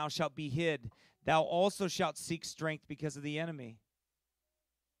drunken, thou shalt be hid. Thou also shalt seek strength because of the enemy.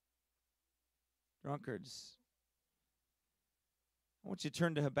 Drunkards. I want you to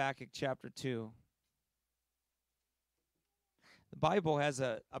turn to Habakkuk chapter 2. The Bible has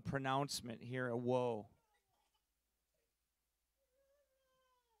a pronouncement here, a woe.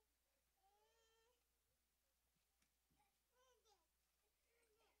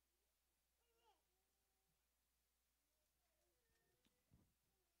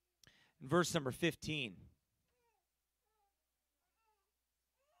 In verse number 15.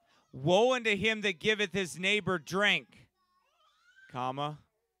 Woe unto him that giveth his neighbor drink, comma.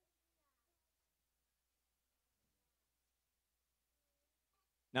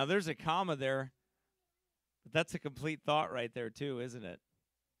 Now there's a comma there, but that's a complete thought right there too, isn't it?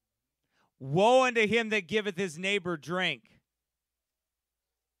 Woe unto him that giveth his neighbor drink.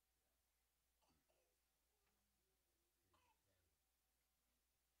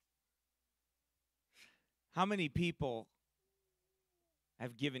 How many people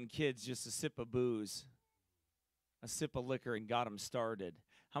have given kids just a sip of booze, a sip of liquor, and got them started?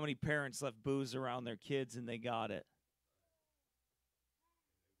 How many parents left booze around their kids and they got it?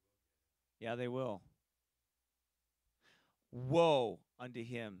 Yeah, they will. Woe unto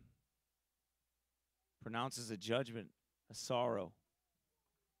him. Pronounces a judgment, a sorrow.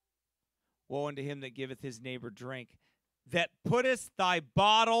 Woe unto him that giveth his neighbor drink, that puttest thy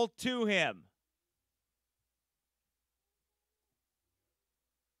bottle to him.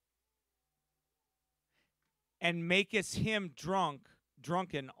 And makest him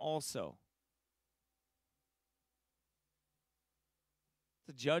drunken also.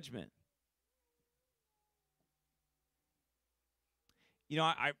 It's a judgment. You know,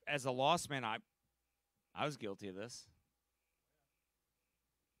 I as a lost man, I was guilty of this.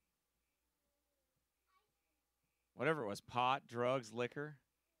 Whatever it was, pot, drugs, liquor.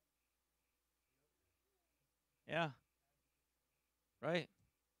 Yeah. Right.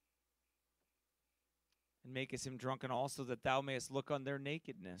 And makest him drunken also, that thou mayest look on their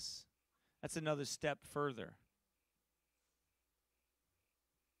nakedness. That's another step further.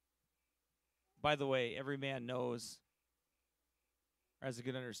 By the way, every man knows, or has a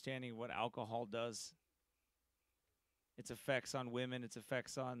good understanding of what alcohol does. Its effects on women, its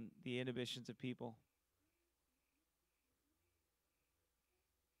effects on the inhibitions of people.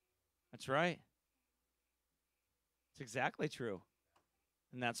 That's right. It's exactly true.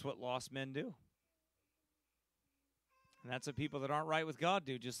 And that's what lost men do. And that's what people that aren't right with God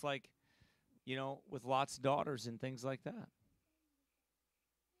do, just like, you know, with Lot's daughters and things like that.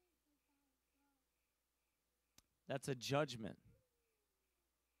 That's a judgment.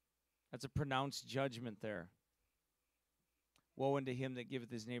 That's a pronounced judgment there. Woe unto him that giveth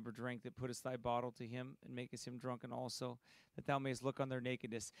his neighbor drink, that puttest thy bottle to him, and makest him drunken also, that thou mayest look on their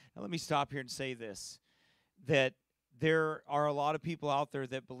nakedness. Now let me stop here and say this, that there are a lot of people out there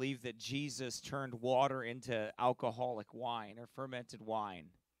that believe that Jesus turned water into alcoholic wine or fermented wine.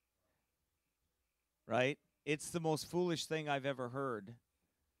 Right? It's the most foolish thing I've ever heard,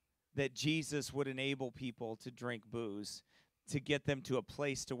 that Jesus would enable people to drink booze to get them to a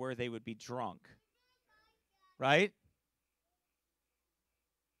place to where they would be drunk. Right?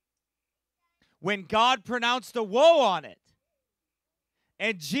 When God pronounced a woe on it,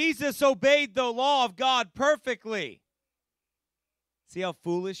 and Jesus obeyed the law of God perfectly. See how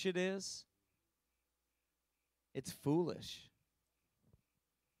foolish it is? It's foolish.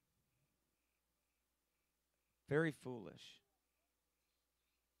 Very foolish.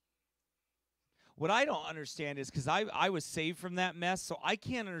 What I don't understand is, because I was saved from that mess, so I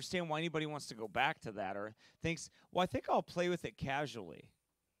can't understand why anybody wants to go back to that or thinks, well, I think I'll play with it casually.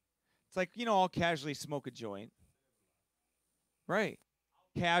 It's like, you know, I'll casually smoke a joint. Right.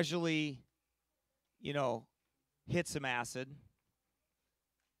 Casually, you know, hit some acid.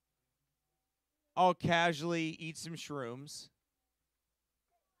 I'll casually eat some shrooms.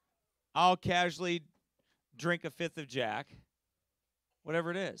 I'll casually drink a fifth of Jack.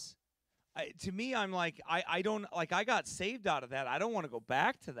 Whatever it is. To me, I'm like, I don't, like, I got saved out of that. I don't want to go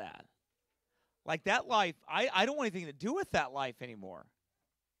back to that. Like, that life, I don't want anything to do with that life anymore.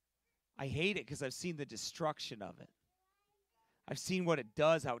 I hate it because I've seen the destruction of it. I've seen what it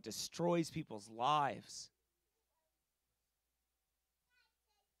does, how it destroys people's lives.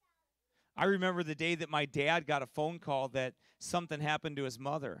 I remember the day that my dad got a phone call that something happened to his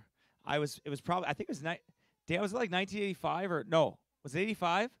mother. It was probably, I think it was, Dad, was it like 1985 or, no, was it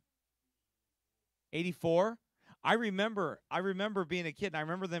 85? 84? I remember being a kid, and I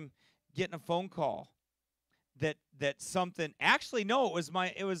remember them getting a phone call that something, actually, no,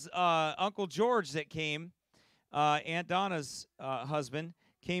 it was Uncle George that came Aunt Donna's husband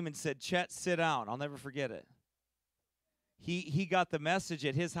came and said, Chet, sit down. I'll never forget it. He got the message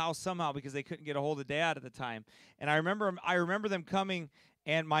at his house somehow because they couldn't get a hold of Dad at the time. And I remember them coming,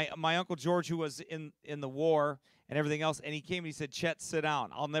 and my Uncle George, who was in the war and everything else, and he came and he said, Chet, sit down.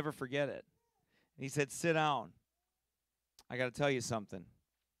 I'll never forget it. And he said, sit down. I got to tell you something.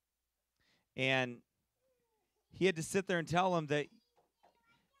 And he had to sit there and tell him that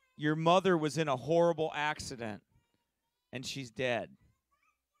your mother was in a horrible accident and she's dead.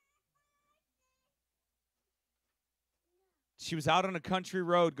 She was out on a country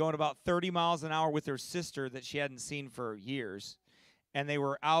road going about 30 miles an hour with her sister that she hadn't seen for years. And they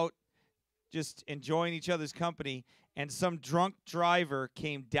were out just enjoying each other's company. And some drunk driver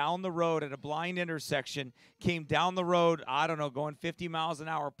came down the road at a blind intersection, came down the road, I don't know, going 50 miles an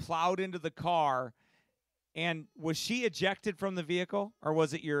hour, plowed into the car. And was she ejected from the vehicle, or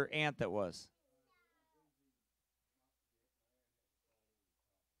was it your aunt that was?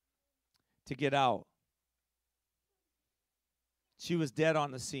 To get out. She was dead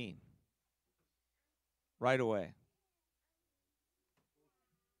on the scene right away.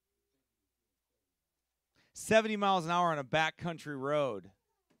 70 miles an hour on a backcountry road,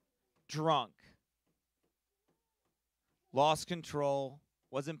 drunk, lost control,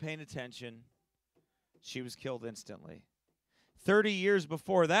 wasn't paying attention. She was killed instantly. 30 years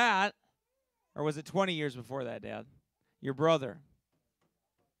before that, or was it 20 years before that, Dad? Your brother,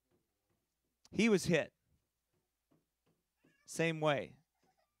 he was hit. Same way.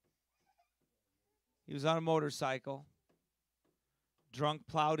 He was on a motorcycle. Drunk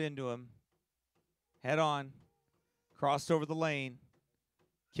plowed into him. Head on. Crossed over the lane.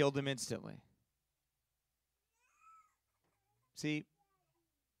 Killed him instantly. See,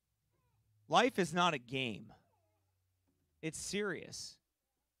 life is not a game. It's serious.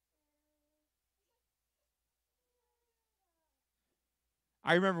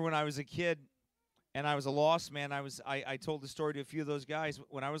 I remember when I was a kid, and I was a lost man. I told the story to a few of those guys.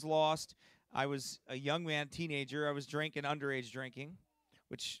 When I was lost, I was a young man, teenager. I was drinking, underage drinking,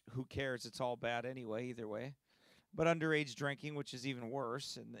 which who cares? It's all bad anyway, either way. But underage drinking, which is even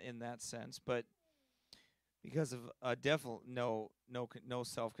worse in that sense. But because of definitely no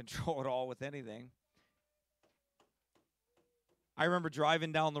self-control at all with anything. I remember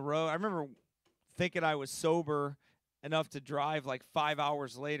driving down the road. I remember thinking I was sober enough to drive like 5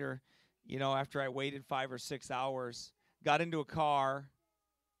 hours later. You know, after I waited 5 or 6 hours, got into a car,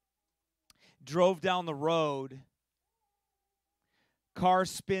 drove down the road, car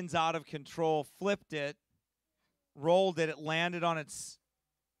spins out of control, flipped it, rolled it, it landed on its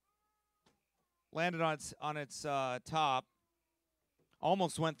top,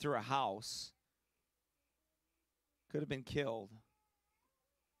 almost went through a house, could have been killed.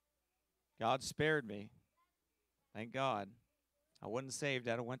 God spared me. Thank God. I wasn't saved.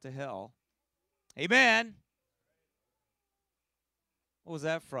 I'd have went to hell. Amen. What was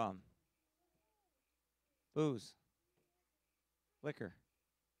that from? Booze. Liquor.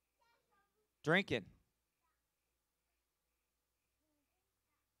 Drinking.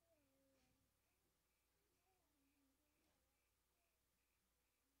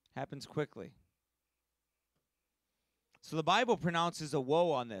 Happens quickly. So the Bible pronounces a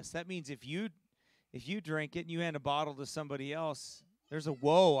woe on this. That means if you drink it and you hand a bottle to somebody else, there's a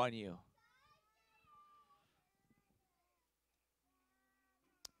woe on you.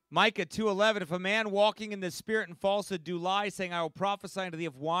 Micah 2:11, if a man walking in the spirit and falsehood do lie, saying, I will prophesy unto thee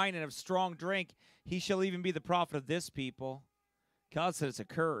of wine and of strong drink, he shall even be the prophet of this people. God said it's a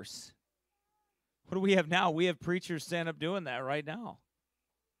curse. What do we have now? We have preachers stand up doing that right now.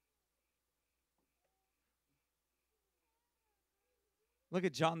 Look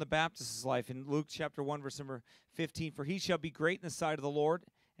at John the Baptist's life in Luke chapter 1, verse number 15. For he shall be great in the sight of the Lord,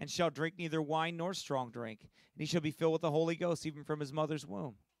 and shall drink neither wine nor strong drink. And he shall be filled with the Holy Ghost, even from his mother's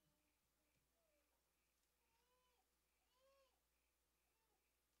womb.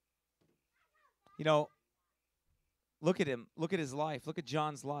 You know, look at him. Look at his life. Look at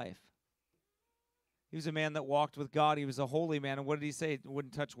John's life. He was a man that walked with God. He was a holy man. And what did he say? He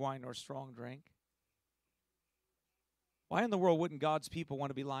wouldn't touch wine or strong drink. Why in the world wouldn't God's people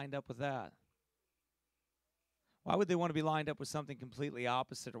want to be lined up with that? Why would they want to be lined up with something completely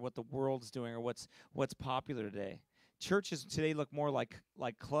opposite, or what the world's doing, or what's popular today? Churches today look more like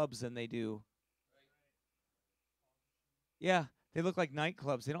clubs than they do. Yeah, they look like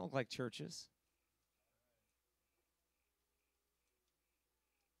nightclubs. They don't look like churches.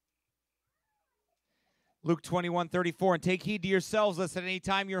 Luke 21:34, and take heed to yourselves, lest at any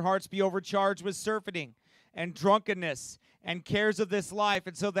time your hearts be overcharged with surfeiting and drunkenness and cares of this life,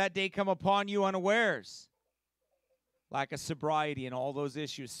 and so that day come upon you unawares. lack of sobriety, and all those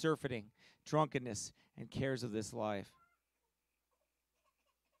issues, surfeiting, drunkenness, and cares of this life.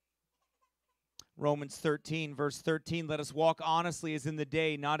 Romans 13, verse 13, let us walk honestly as in the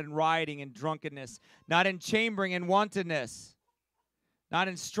day, not in rioting and drunkenness, not in chambering and wantonness, not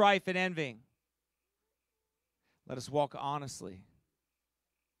in strife and envying. Let us walk honestly.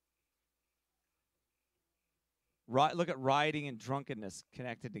 Look at rioting and drunkenness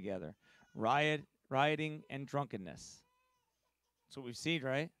connected together. Rioting and drunkenness. That's what we've seen,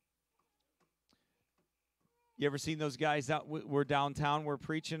 right? You ever seen those guys out? We're downtown. We're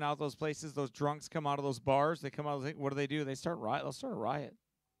preaching out those places. Those drunks come out of those bars. They come out. What do? They start riot. They'll start a riot.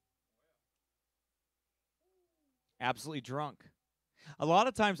 Absolutely drunk. A lot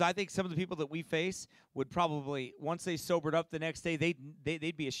of times, I think some of the people that we face would probably, once they sobered up the next day,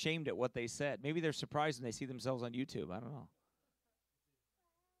 they'd be ashamed at what they said. Maybe they're surprised when they see themselves on YouTube. I don't know.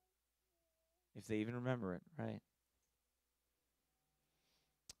 If they even remember it, right?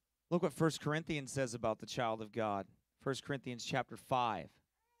 Look what 1 Corinthians says about the child of God. 1 Corinthians chapter 5,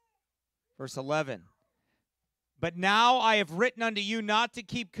 verse 11. But now I have written unto you not to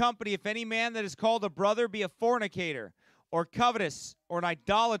keep company if any man that is called a brother be a fornicator, or covetous, or an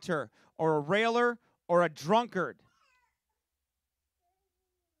idolater, or a railer, or a drunkard.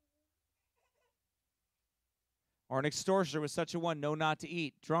 Or an extortioner with such a one, know not to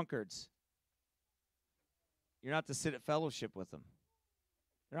eat. Drunkards. You're not to sit at fellowship with them.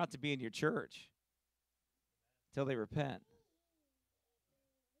 They're not to be in your church until they repent.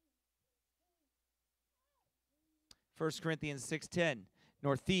 1 Corinthians 6:10,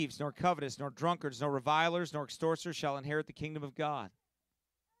 nor thieves, nor covetous, nor drunkards, nor revilers, nor extorters shall inherit the kingdom of God.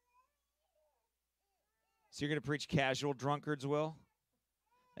 So you're going to preach casual drunkards, Will?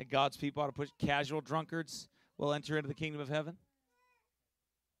 That God's people ought to push casual drunkards will enter into the kingdom of heaven?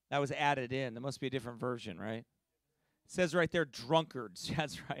 That was added in. There must be a different version, right? It says right there, drunkards.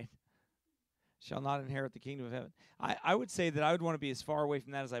 That's right. Shall not inherit the kingdom of heaven. I would say that I would want to be as far away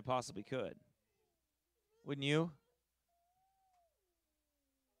from that as I possibly could. Wouldn't you?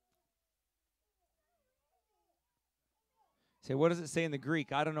 Say, what does it say in the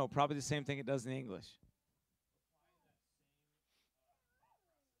Greek? I don't know. Probably the same thing it does in English.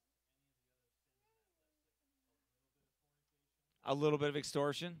 A little bit of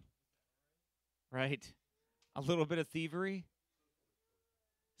extortion. Right. A little bit of thievery.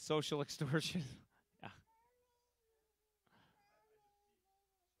 Social extortion. Yeah.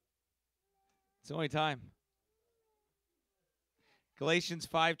 It's the only time. Galatians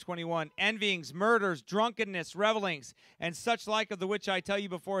 5:21, envyings, murders, drunkenness, revelings, and such like of the which I tell you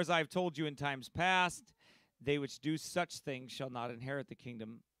before, as I have told you in times past, they which do such things shall not inherit the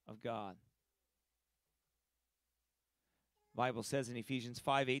kingdom of God. The Bible says in Ephesians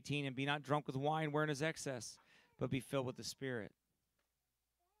 5:18, and be not drunk with wine wherein is excess, but be filled with the Spirit.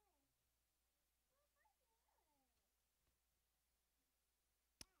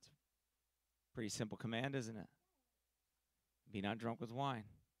 It's a pretty simple command, isn't it? Be not drunk with wine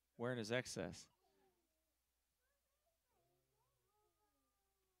wherein is excess.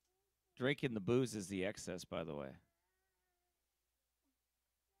 Drinking the booze is the excess, by the way.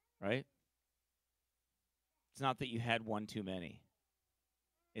 Right? It's not that you had one too many.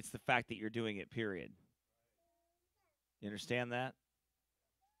 It's the fact that you're doing it, period. You understand that?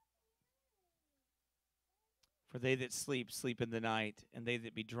 For they that sleep, sleep in the night, and they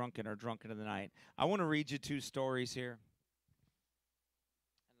that be drunken are drunken in the night. I want to read you two stories here.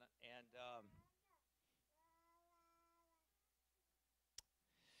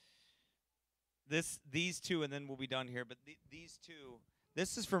 These two, and then we'll be done here. But these two,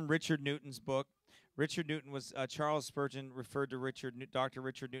 this is from Richard Newton's book. Richard Newton was Charles Spurgeon referred to Dr.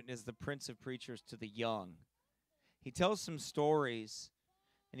 Richard Newton as the Prince of Preachers to the young. He tells some stories,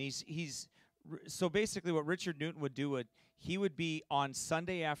 and so basically what Richard Newton would do he would be on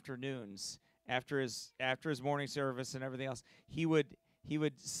Sunday afternoons after his morning service and everything else. He would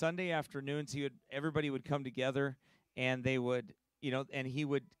Sunday afternoons everybody would come together, and they would. And he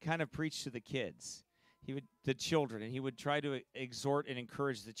would kind of preach to the kids, the children, and he would try to exhort and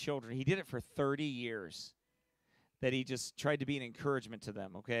encourage the children. He did it for 30 years, that he just tried to be an encouragement to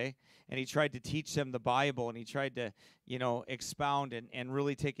them, okay? And he tried to teach them the Bible, and he tried to, expound and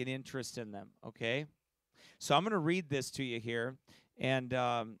really take an interest in them, okay? So I'm going to read this to you here, and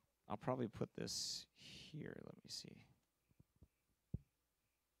I'll probably put this here. Let me see.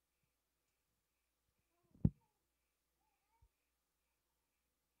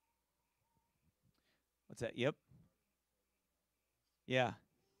 What's that? Yep. Yeah.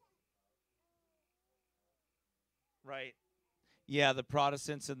 Right. Yeah, the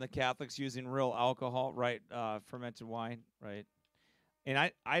Protestants and the Catholics using real alcohol, right? Fermented wine, right? And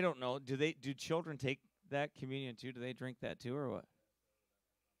I don't know. Do children take that communion too? Do they drink that too, or what?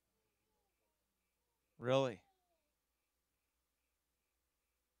 Really?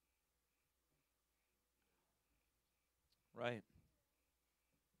 Right.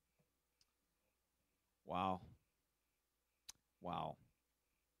 Wow. Wow.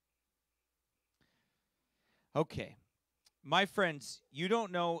 Okay. My friends, you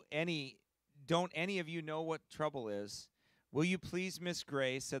don't any of you know what trouble is? Will you please, Miss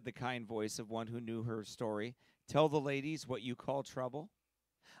Gray, said the kind voice of one who knew her story, tell the ladies what you call trouble?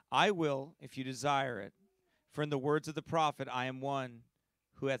 I will, if you desire it. For in the words of the prophet, I am one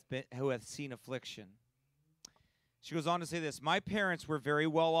who hath seen affliction. She goes on to say this: my parents were very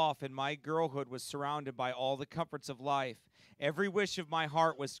well off, and my girlhood was surrounded by all the comforts of life. Every wish of my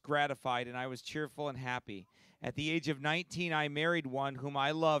heart was gratified, and I was cheerful and happy. At the age of 19, I married one whom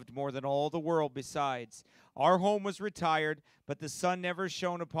I loved more than all the world besides. Our home was retired, but the sun never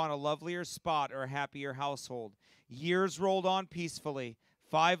shone upon a lovelier spot or a happier household. Years rolled on peacefully.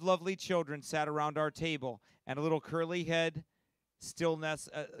 5 lovely children sat around our table, and a little curly-head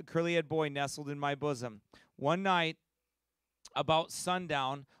boy nestled in my bosom. One night, about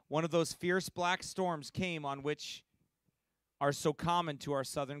sundown, one of those fierce black storms came on which are so common to our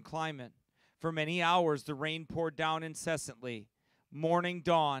southern climate. For many hours the rain poured down incessantly. Morning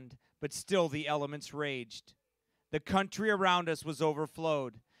dawned, but still the elements raged. The country around us was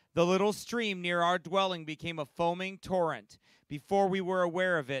overflowed. The little stream near our dwelling became a foaming torrent. Before we were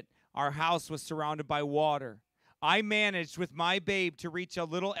aware of it, our house was surrounded by water. I managed with my babe to reach a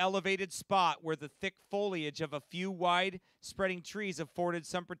little elevated spot where the thick foliage of a few wide-spreading trees afforded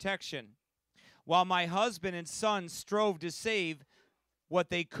some protection, while my husband and son strove to save what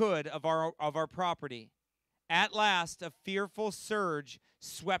they could of our property. At last, a fearful surge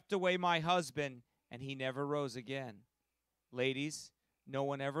swept away my husband, and he never rose again. Ladies, no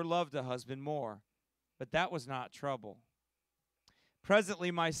one ever loved a husband more, but that was not trouble.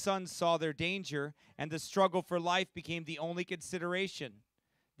 Presently, my sons saw their danger, and the struggle for life became the only consideration.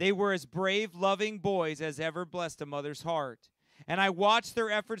 They were as brave, loving boys as ever blessed a mother's heart, and I watched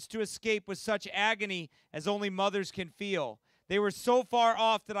their efforts to escape with such agony as only mothers can feel. They were so far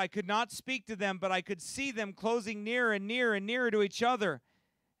off that I could not speak to them, but I could see them closing nearer and nearer and nearer to each other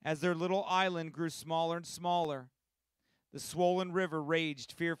as their little island grew smaller and smaller. The swollen river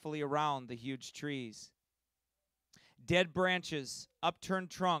raged fearfully around the huge trees. Dead branches, upturned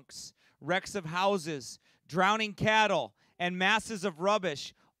trunks, wrecks of houses, drowning cattle, and masses of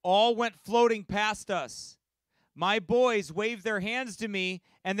rubbish all went floating past us. My boys waved their hands to me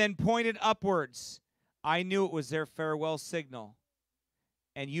and then pointed upwards. I knew it was their farewell signal.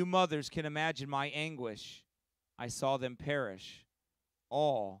 And you mothers can imagine my anguish. I saw them perish,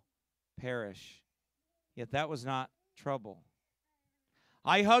 all perish. Yet that was not trouble.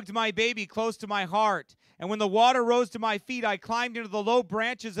 I hugged my baby close to my heart, and when the water rose to my feet, I climbed into the low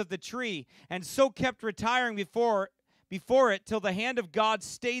branches of the tree, and so kept retiring before it till the hand of God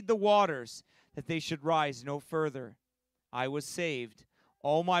stayed the waters, that they should rise no further. I was saved.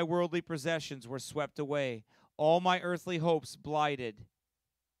 All my worldly possessions were swept away, all my earthly hopes blighted.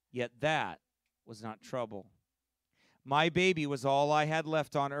 Yet that was not trouble. My baby was all I had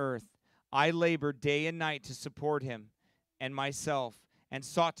left on earth. I labored day and night to support him and myself, and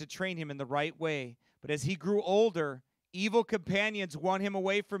sought to train him in the right way. But as he grew older, evil companions won him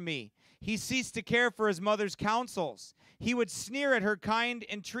away from me. He ceased to care for his mother's counsels. He would sneer at her kind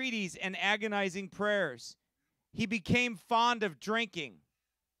entreaties and agonizing prayers. He became fond of drinking.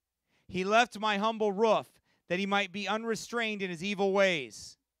 He left my humble roof that he might be unrestrained in his evil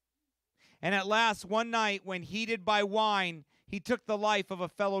ways. And at last, one night, when heated by wine, he took the life of a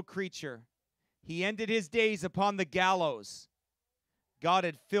fellow creature. He ended his days upon the gallows. God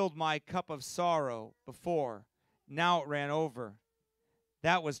had filled my cup of sorrow before. Now it ran over.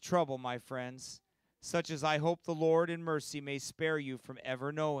 That was trouble, my friends, such as I hope the Lord in mercy may spare you from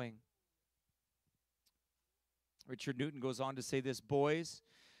ever knowing. Richard Newton goes on to say this: boys,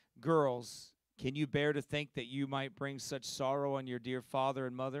 girls, can you bear to think that you might bring such sorrow on your dear father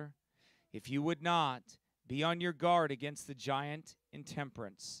and mother? If you would not, be on your guard against the giant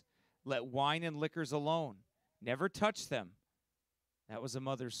intemperance. Let wine and liquors alone. Never touch them. That was a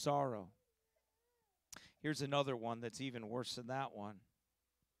mother's sorrow. Here's another one that's even worse than that one.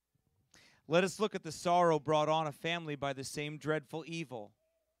 Let us look at the sorrow brought on a family by the same dreadful evil.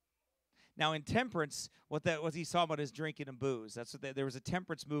 Now, in temperance, what he's talking about is drinking and booze. That's what there was a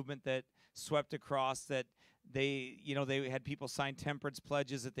temperance movement that swept across that they had people sign temperance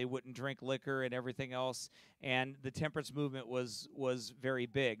pledges that they wouldn't drink liquor and everything else. And the temperance movement was very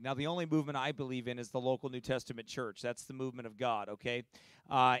big. Now, the only movement I believe in is the local New Testament church. That's the movement of God, okay?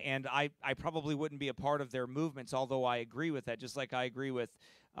 And I probably wouldn't be a part of their movements, although I agree with that, just like I agree with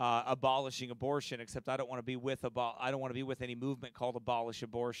abolishing abortion, except I don't want to be with any movement called abolish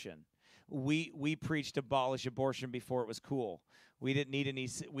abortion. We preached abolish abortion before it was cool. We didn't need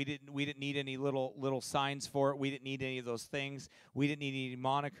any little signs for it. We didn't need any of those things. We didn't need any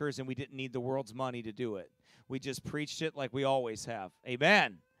monikers, and we didn't need the world's money to do it. We just preached it like we always have.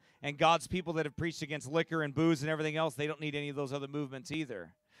 Amen. And God's people that have preached against liquor and booze and everything else, they don't need any of those other movements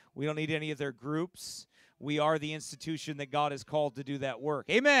either. We don't need any of their groups. We are the institution that God has called to do that work.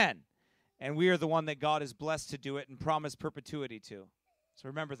 Amen. And we are the one that God is blessed to do it and promised perpetuity to. So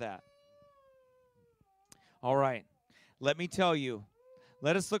remember that. All right. Let me tell you.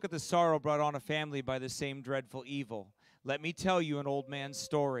 Let us look at the sorrow brought on a family by the same dreadful evil. Let me tell you an old man's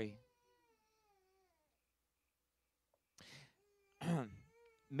story.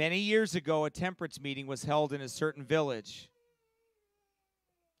 Many years ago, a temperance meeting was held in a certain village.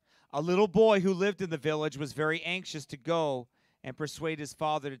 A little boy who lived in the village was very anxious to go and persuade his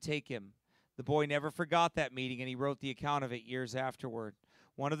father to take him. The boy never forgot that meeting, and he wrote the account of it years afterward.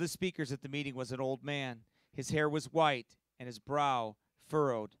 One of the speakers at the meeting was an old man. His hair was white, and his brow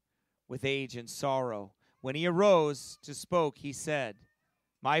furrowed with age and sorrow. When he arose to speak, he said,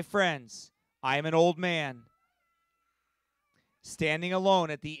 "My friends, I am an old man, standing alone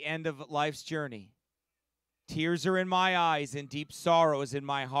at the end of life's journey. Tears are in my eyes, and deep sorrow is in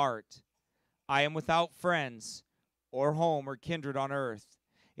my heart. I am without friends, or home, or kindred on earth.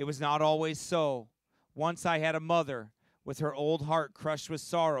 It was not always so. Once I had a mother. With her old heart crushed with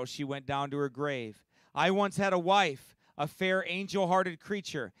sorrow, she went down to her grave. I once had a wife, a fair angel-hearted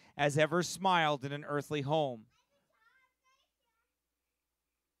creature, as ever smiled in an earthly home."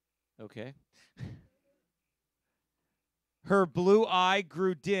 Okay. "Her blue eye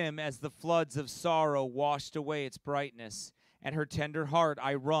grew dim as the floods of sorrow washed away its brightness, and her tender heart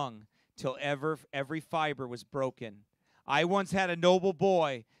I wrung till every fiber was broken. I once had a noble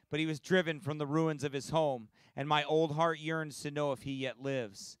boy, but he was driven from the ruins of his home, and my old heart yearns to know if he yet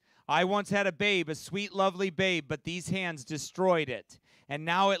lives. I once had a babe, a sweet, lovely babe, but these hands destroyed it, and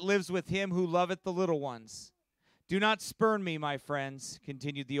now it lives with him who loveth the little ones. Do not spurn me, my friends,"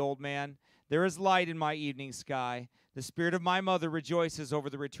 continued the old man. "There is light in my evening sky. The spirit of my mother rejoices over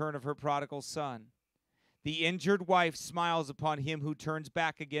the return of her prodigal son. The injured wife smiles upon him who turns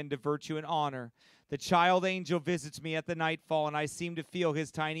back again to virtue and honor. The child angel visits me at the nightfall, and I seem to feel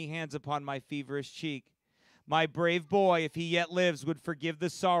his tiny hands upon my feverish cheek. My brave boy, if he yet lives, would forgive the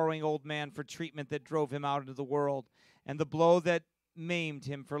sorrowing old man for treatment that drove him out into the world, and the blow that maimed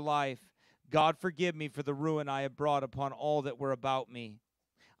him for life. God forgive me for the ruin I have brought upon all that were about me.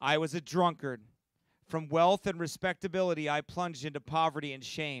 I was a drunkard. From wealth and respectability I plunged into poverty and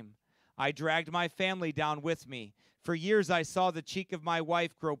shame. I dragged my family down with me. For years I saw the cheek of my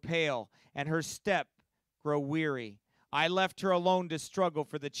wife grow pale and her step grow weary. I left her alone to struggle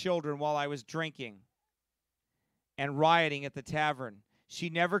for the children while I was drinking and rioting at the tavern. She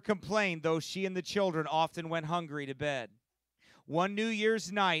never complained, though she and the children often went hungry to bed. One New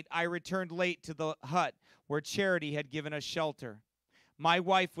Year's night, I returned late to the hut where Charity had given us shelter. My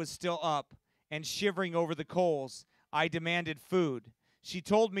wife was still up and shivering over the coals. I demanded food. She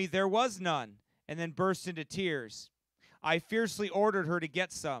told me there was none, and then burst into tears. I fiercely ordered her to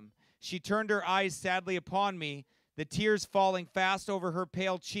get some. She turned her eyes sadly upon me, the tears falling fast over her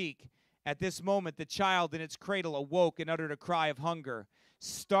pale cheek. At this moment, the child in its cradle awoke and uttered a cry of hunger,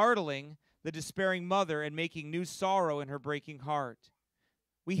 startling the despairing mother and making new sorrow in her breaking heart.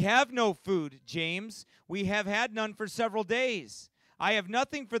 "We have no food, James. We have had none for several days. I have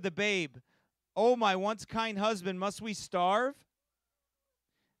nothing for the babe. Oh, my once kind husband, must we starve?"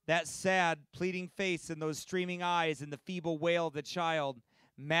 That sad, pleading face and those streaming eyes and the feeble wail of the child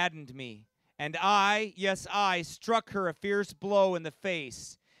maddened me. And I, yes, I, struck her a fierce blow in the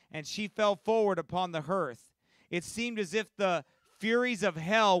face, and she fell forward upon the hearth. It seemed as if the furies of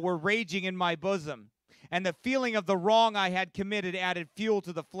hell were raging in my bosom, and the feeling of the wrong I had committed added fuel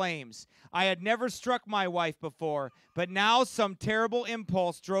to the flames. I had never struck my wife before, but now some terrible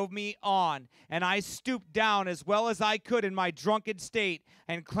impulse drove me on, and I stooped down as well as I could in my drunken state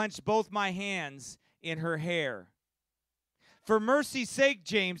and clenched both my hands in her hair. "For mercy's sake,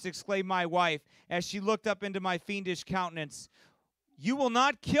 James," exclaimed my wife as she looked up into my fiendish countenance, "you will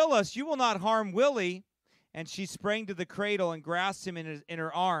not kill us. You will not harm Willie." And she sprang to the cradle and grasped him in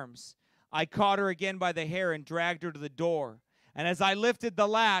her arms. I caught her again by the hair and dragged her to the door. And as I lifted the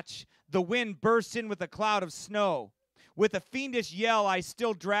latch, the wind burst in with a cloud of snow. With a fiendish yell, I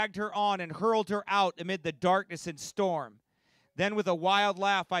still dragged her on and hurled her out amid the darkness and storm. Then with a wild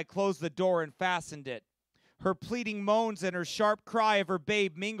laugh, I closed the door and fastened it. Her pleading moans and her sharp cry of her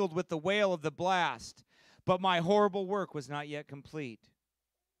babe mingled with the wail of the blast. But my horrible work was not yet complete.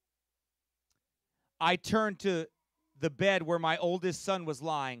 I turned to the bed where my oldest son was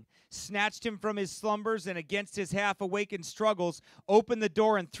lying, snatched him from his slumbers, and against his half-awakened struggles, opened the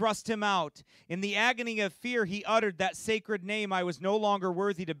door and thrust him out. In the agony of fear, he uttered that sacred name I was no longer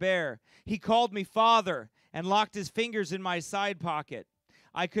worthy to bear. He called me Father and locked his fingers in my side pocket.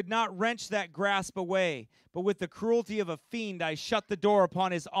 I could not wrench that grasp away, but with the cruelty of a fiend, I shut the door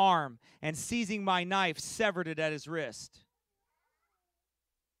upon his arm and, seizing my knife, severed it at his wrist.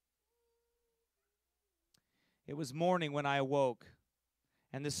 It was morning when I awoke,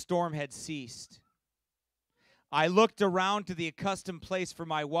 and the storm had ceased. I looked around to the accustomed place for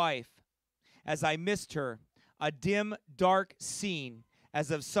my wife. As I missed her, a dim, dark scene, as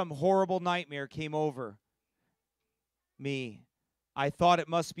of some horrible nightmare, came over me. I thought it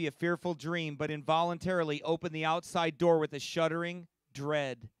must be a fearful dream, but involuntarily opened the outside door with a shuddering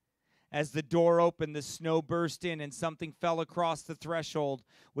dread. As the door opened, the snow burst in, and something fell across the threshold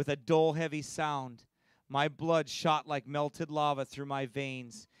with a dull, heavy sound. My blood shot like melted lava through my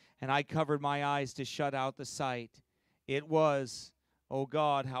veins, and I covered my eyes to shut out the sight. It was, oh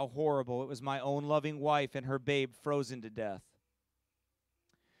God, how horrible. It was my own loving wife and her babe frozen to death.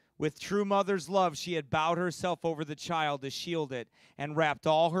 With true mother's love, she had bowed herself over the child to shield it and wrapped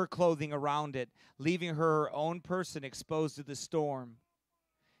all her clothing around it, leaving her own person exposed to the storm.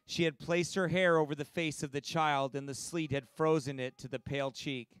 She had placed her hair over the face of the child, and the sleet had frozen it to the pale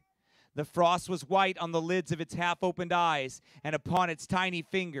cheek. The frost was white on the lids of its half-opened eyes and upon its tiny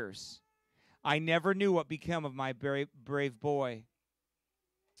fingers. I never knew what became of my brave boy.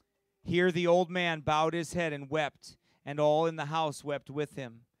 Here the old man bowed his head and wept, and all in the house wept with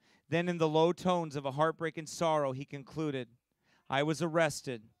him. Then in the low tones of a heartbreaking sorrow, he concluded, I was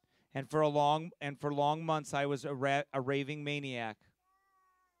arrested, and for long months I was a raving maniac.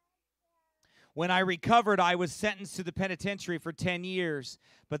 When I recovered, I was sentenced to the penitentiary for 10 years,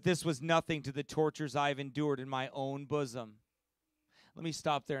 but this was nothing to the tortures I've endured in my own bosom. Let me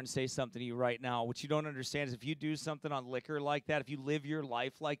stop there and say something to you right now. What you don't understand is if you do something on liquor like that, if you live your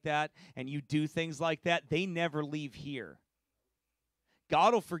life like that, and you do things like that, they never leave here.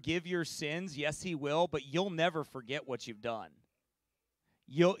 God will forgive your sins, yes, he will, but you'll never forget what you've done.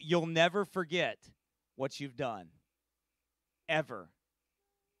 You'll never forget what you've done, ever.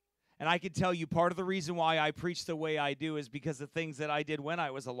 And I can tell you part of the reason why I preach the way I do is because of things that I did when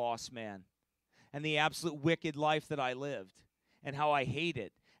I was a lost man and the absolute wicked life that I lived and how I hate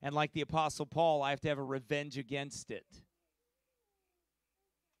it. And like the Apostle Paul, I have to have a revenge against it.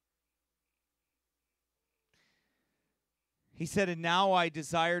 He said, and now I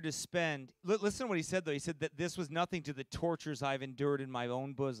desire to spend. Listen to what he said, though. He said that this was nothing to the tortures I've endured in my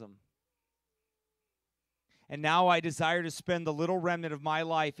own bosom. And now I desire to spend the little remnant of my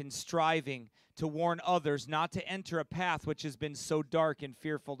life in striving to warn others not to enter a path which has been so dark and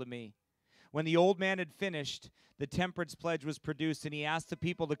fearful to me. When the old man had finished, the temperance pledge was produced, and he asked the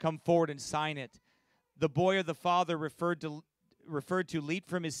people to come forward and sign it. The boy of the father referred to leaped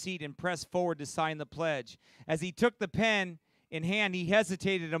from his seat and pressed forward to sign the pledge. As he took the pen in hand, he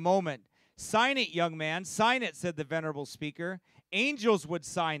hesitated a moment. Sign it, young man, sign it, said the venerable speaker. Angels would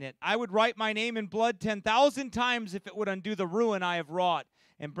sign it. I would write my name in blood 10,000 times if it would undo the ruin I have wrought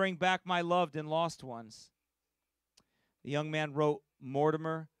and bring back my loved and lost ones. The young man wrote,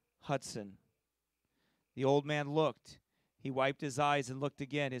 Mortimer Hudson. The old man looked. He wiped his eyes and looked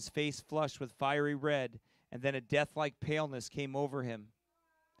again, his face flushed with fiery red, and then a death-like paleness came over him.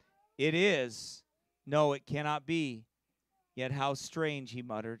 It is. No, it cannot be. Yet how strange, he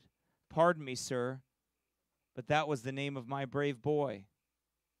muttered. Pardon me, sir, but that was the name of my brave boy.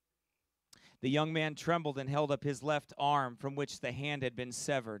 The young man trembled and held up his left arm from which the hand had been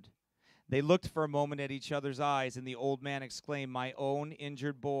severed. They looked for a moment at each other's eyes, and the old man exclaimed, my own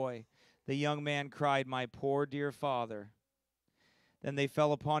injured boy. The young man cried, my poor dear father. Then they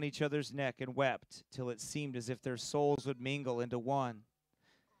fell upon each other's neck and wept till it seemed as if their souls would mingle into one.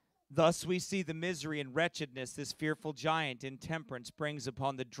 Thus we see the misery and wretchedness this fearful giant intemperance brings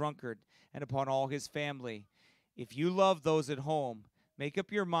upon the drunkard and upon all his family. If you love those at home, make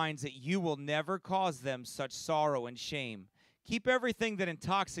up your minds that you will never cause them such sorrow and shame. Keep everything that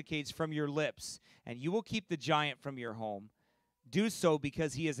intoxicates from your lips, and you will keep the giant from your home. Do so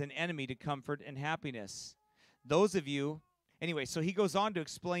because he is an enemy to comfort and happiness. Those of you, Anyway, so he goes on to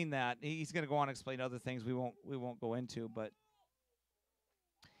explain that. He's going to go on to explain other things we won't go into, but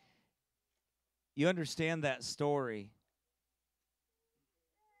you understand that story.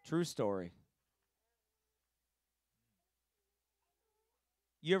 True story.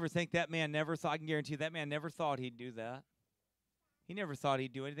 You ever think that man never thought, I can guarantee you that man never thought he'd do that. He never thought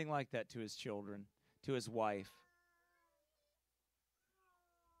he'd do anything like that to his children, to his wife.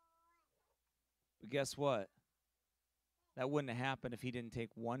 But guess what? That wouldn't have happened if he didn't take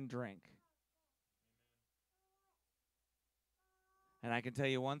one drink. And I can tell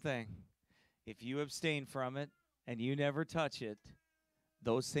you one thing. If you abstain from it and you never touch it,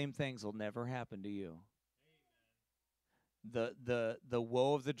 those same things will never happen to you. The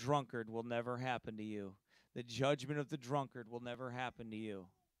woe of the drunkard will never happen to you. The judgment of the drunkard will never happen to you.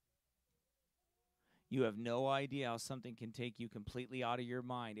 You have no idea how something can take you completely out of your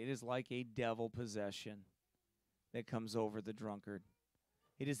mind. It is like a devil possession that comes over the drunkard.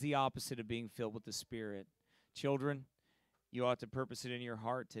 It is the opposite of being filled with the Spirit. Children, you ought to purpose it in your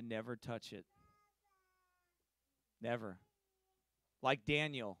heart to never touch it. Never. Like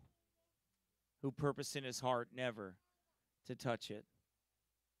Daniel, who purposed in his heart never to touch it.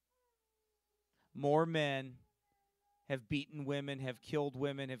 More men have beaten women, have killed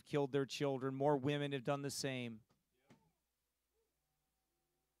their children. More women have done the same.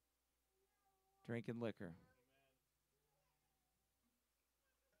 Drinking liquor.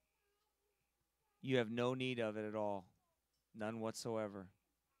 You have no need of it at all. None whatsoever.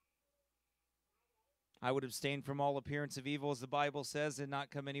 I would abstain from all appearance of evil, as the Bible says, and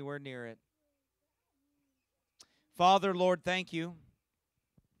not come anywhere near it. Father, Lord, thank you.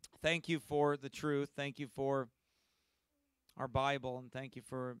 Thank you for the truth. Thank you for our Bible, and thank you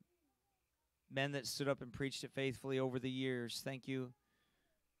for men that stood up and preached it faithfully over the years. Thank you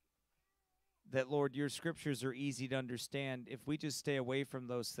that, Lord, your scriptures are easy to understand. If we just stay away from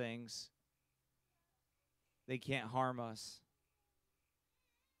those things, they can't harm us.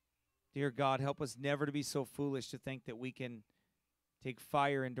 Dear God, help us never to be so foolish to think that we can take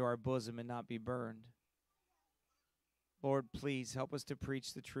fire into our bosom and not be burned. Lord, please help us to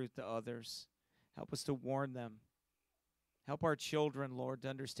preach the truth to others. Help us to warn them. Help our children, Lord, to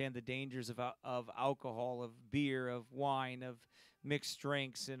understand the dangers of alcohol, of beer, of wine, of mixed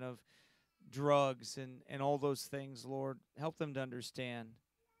drinks, and of drugs, and all those things, Lord. Help them to understand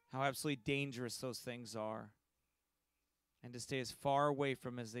how absolutely dangerous those things are, and to stay as far away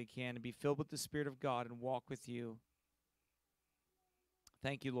from as they can and be filled with the Spirit of God and walk with you.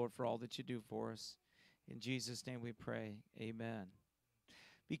 Thank you, Lord, for all that you do for us. In Jesus' name we pray. Amen.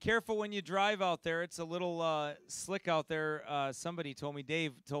 Be careful when you drive out there. It's a little slick out there. Somebody told me,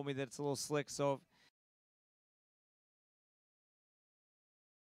 Dave told me that it's a little slick. So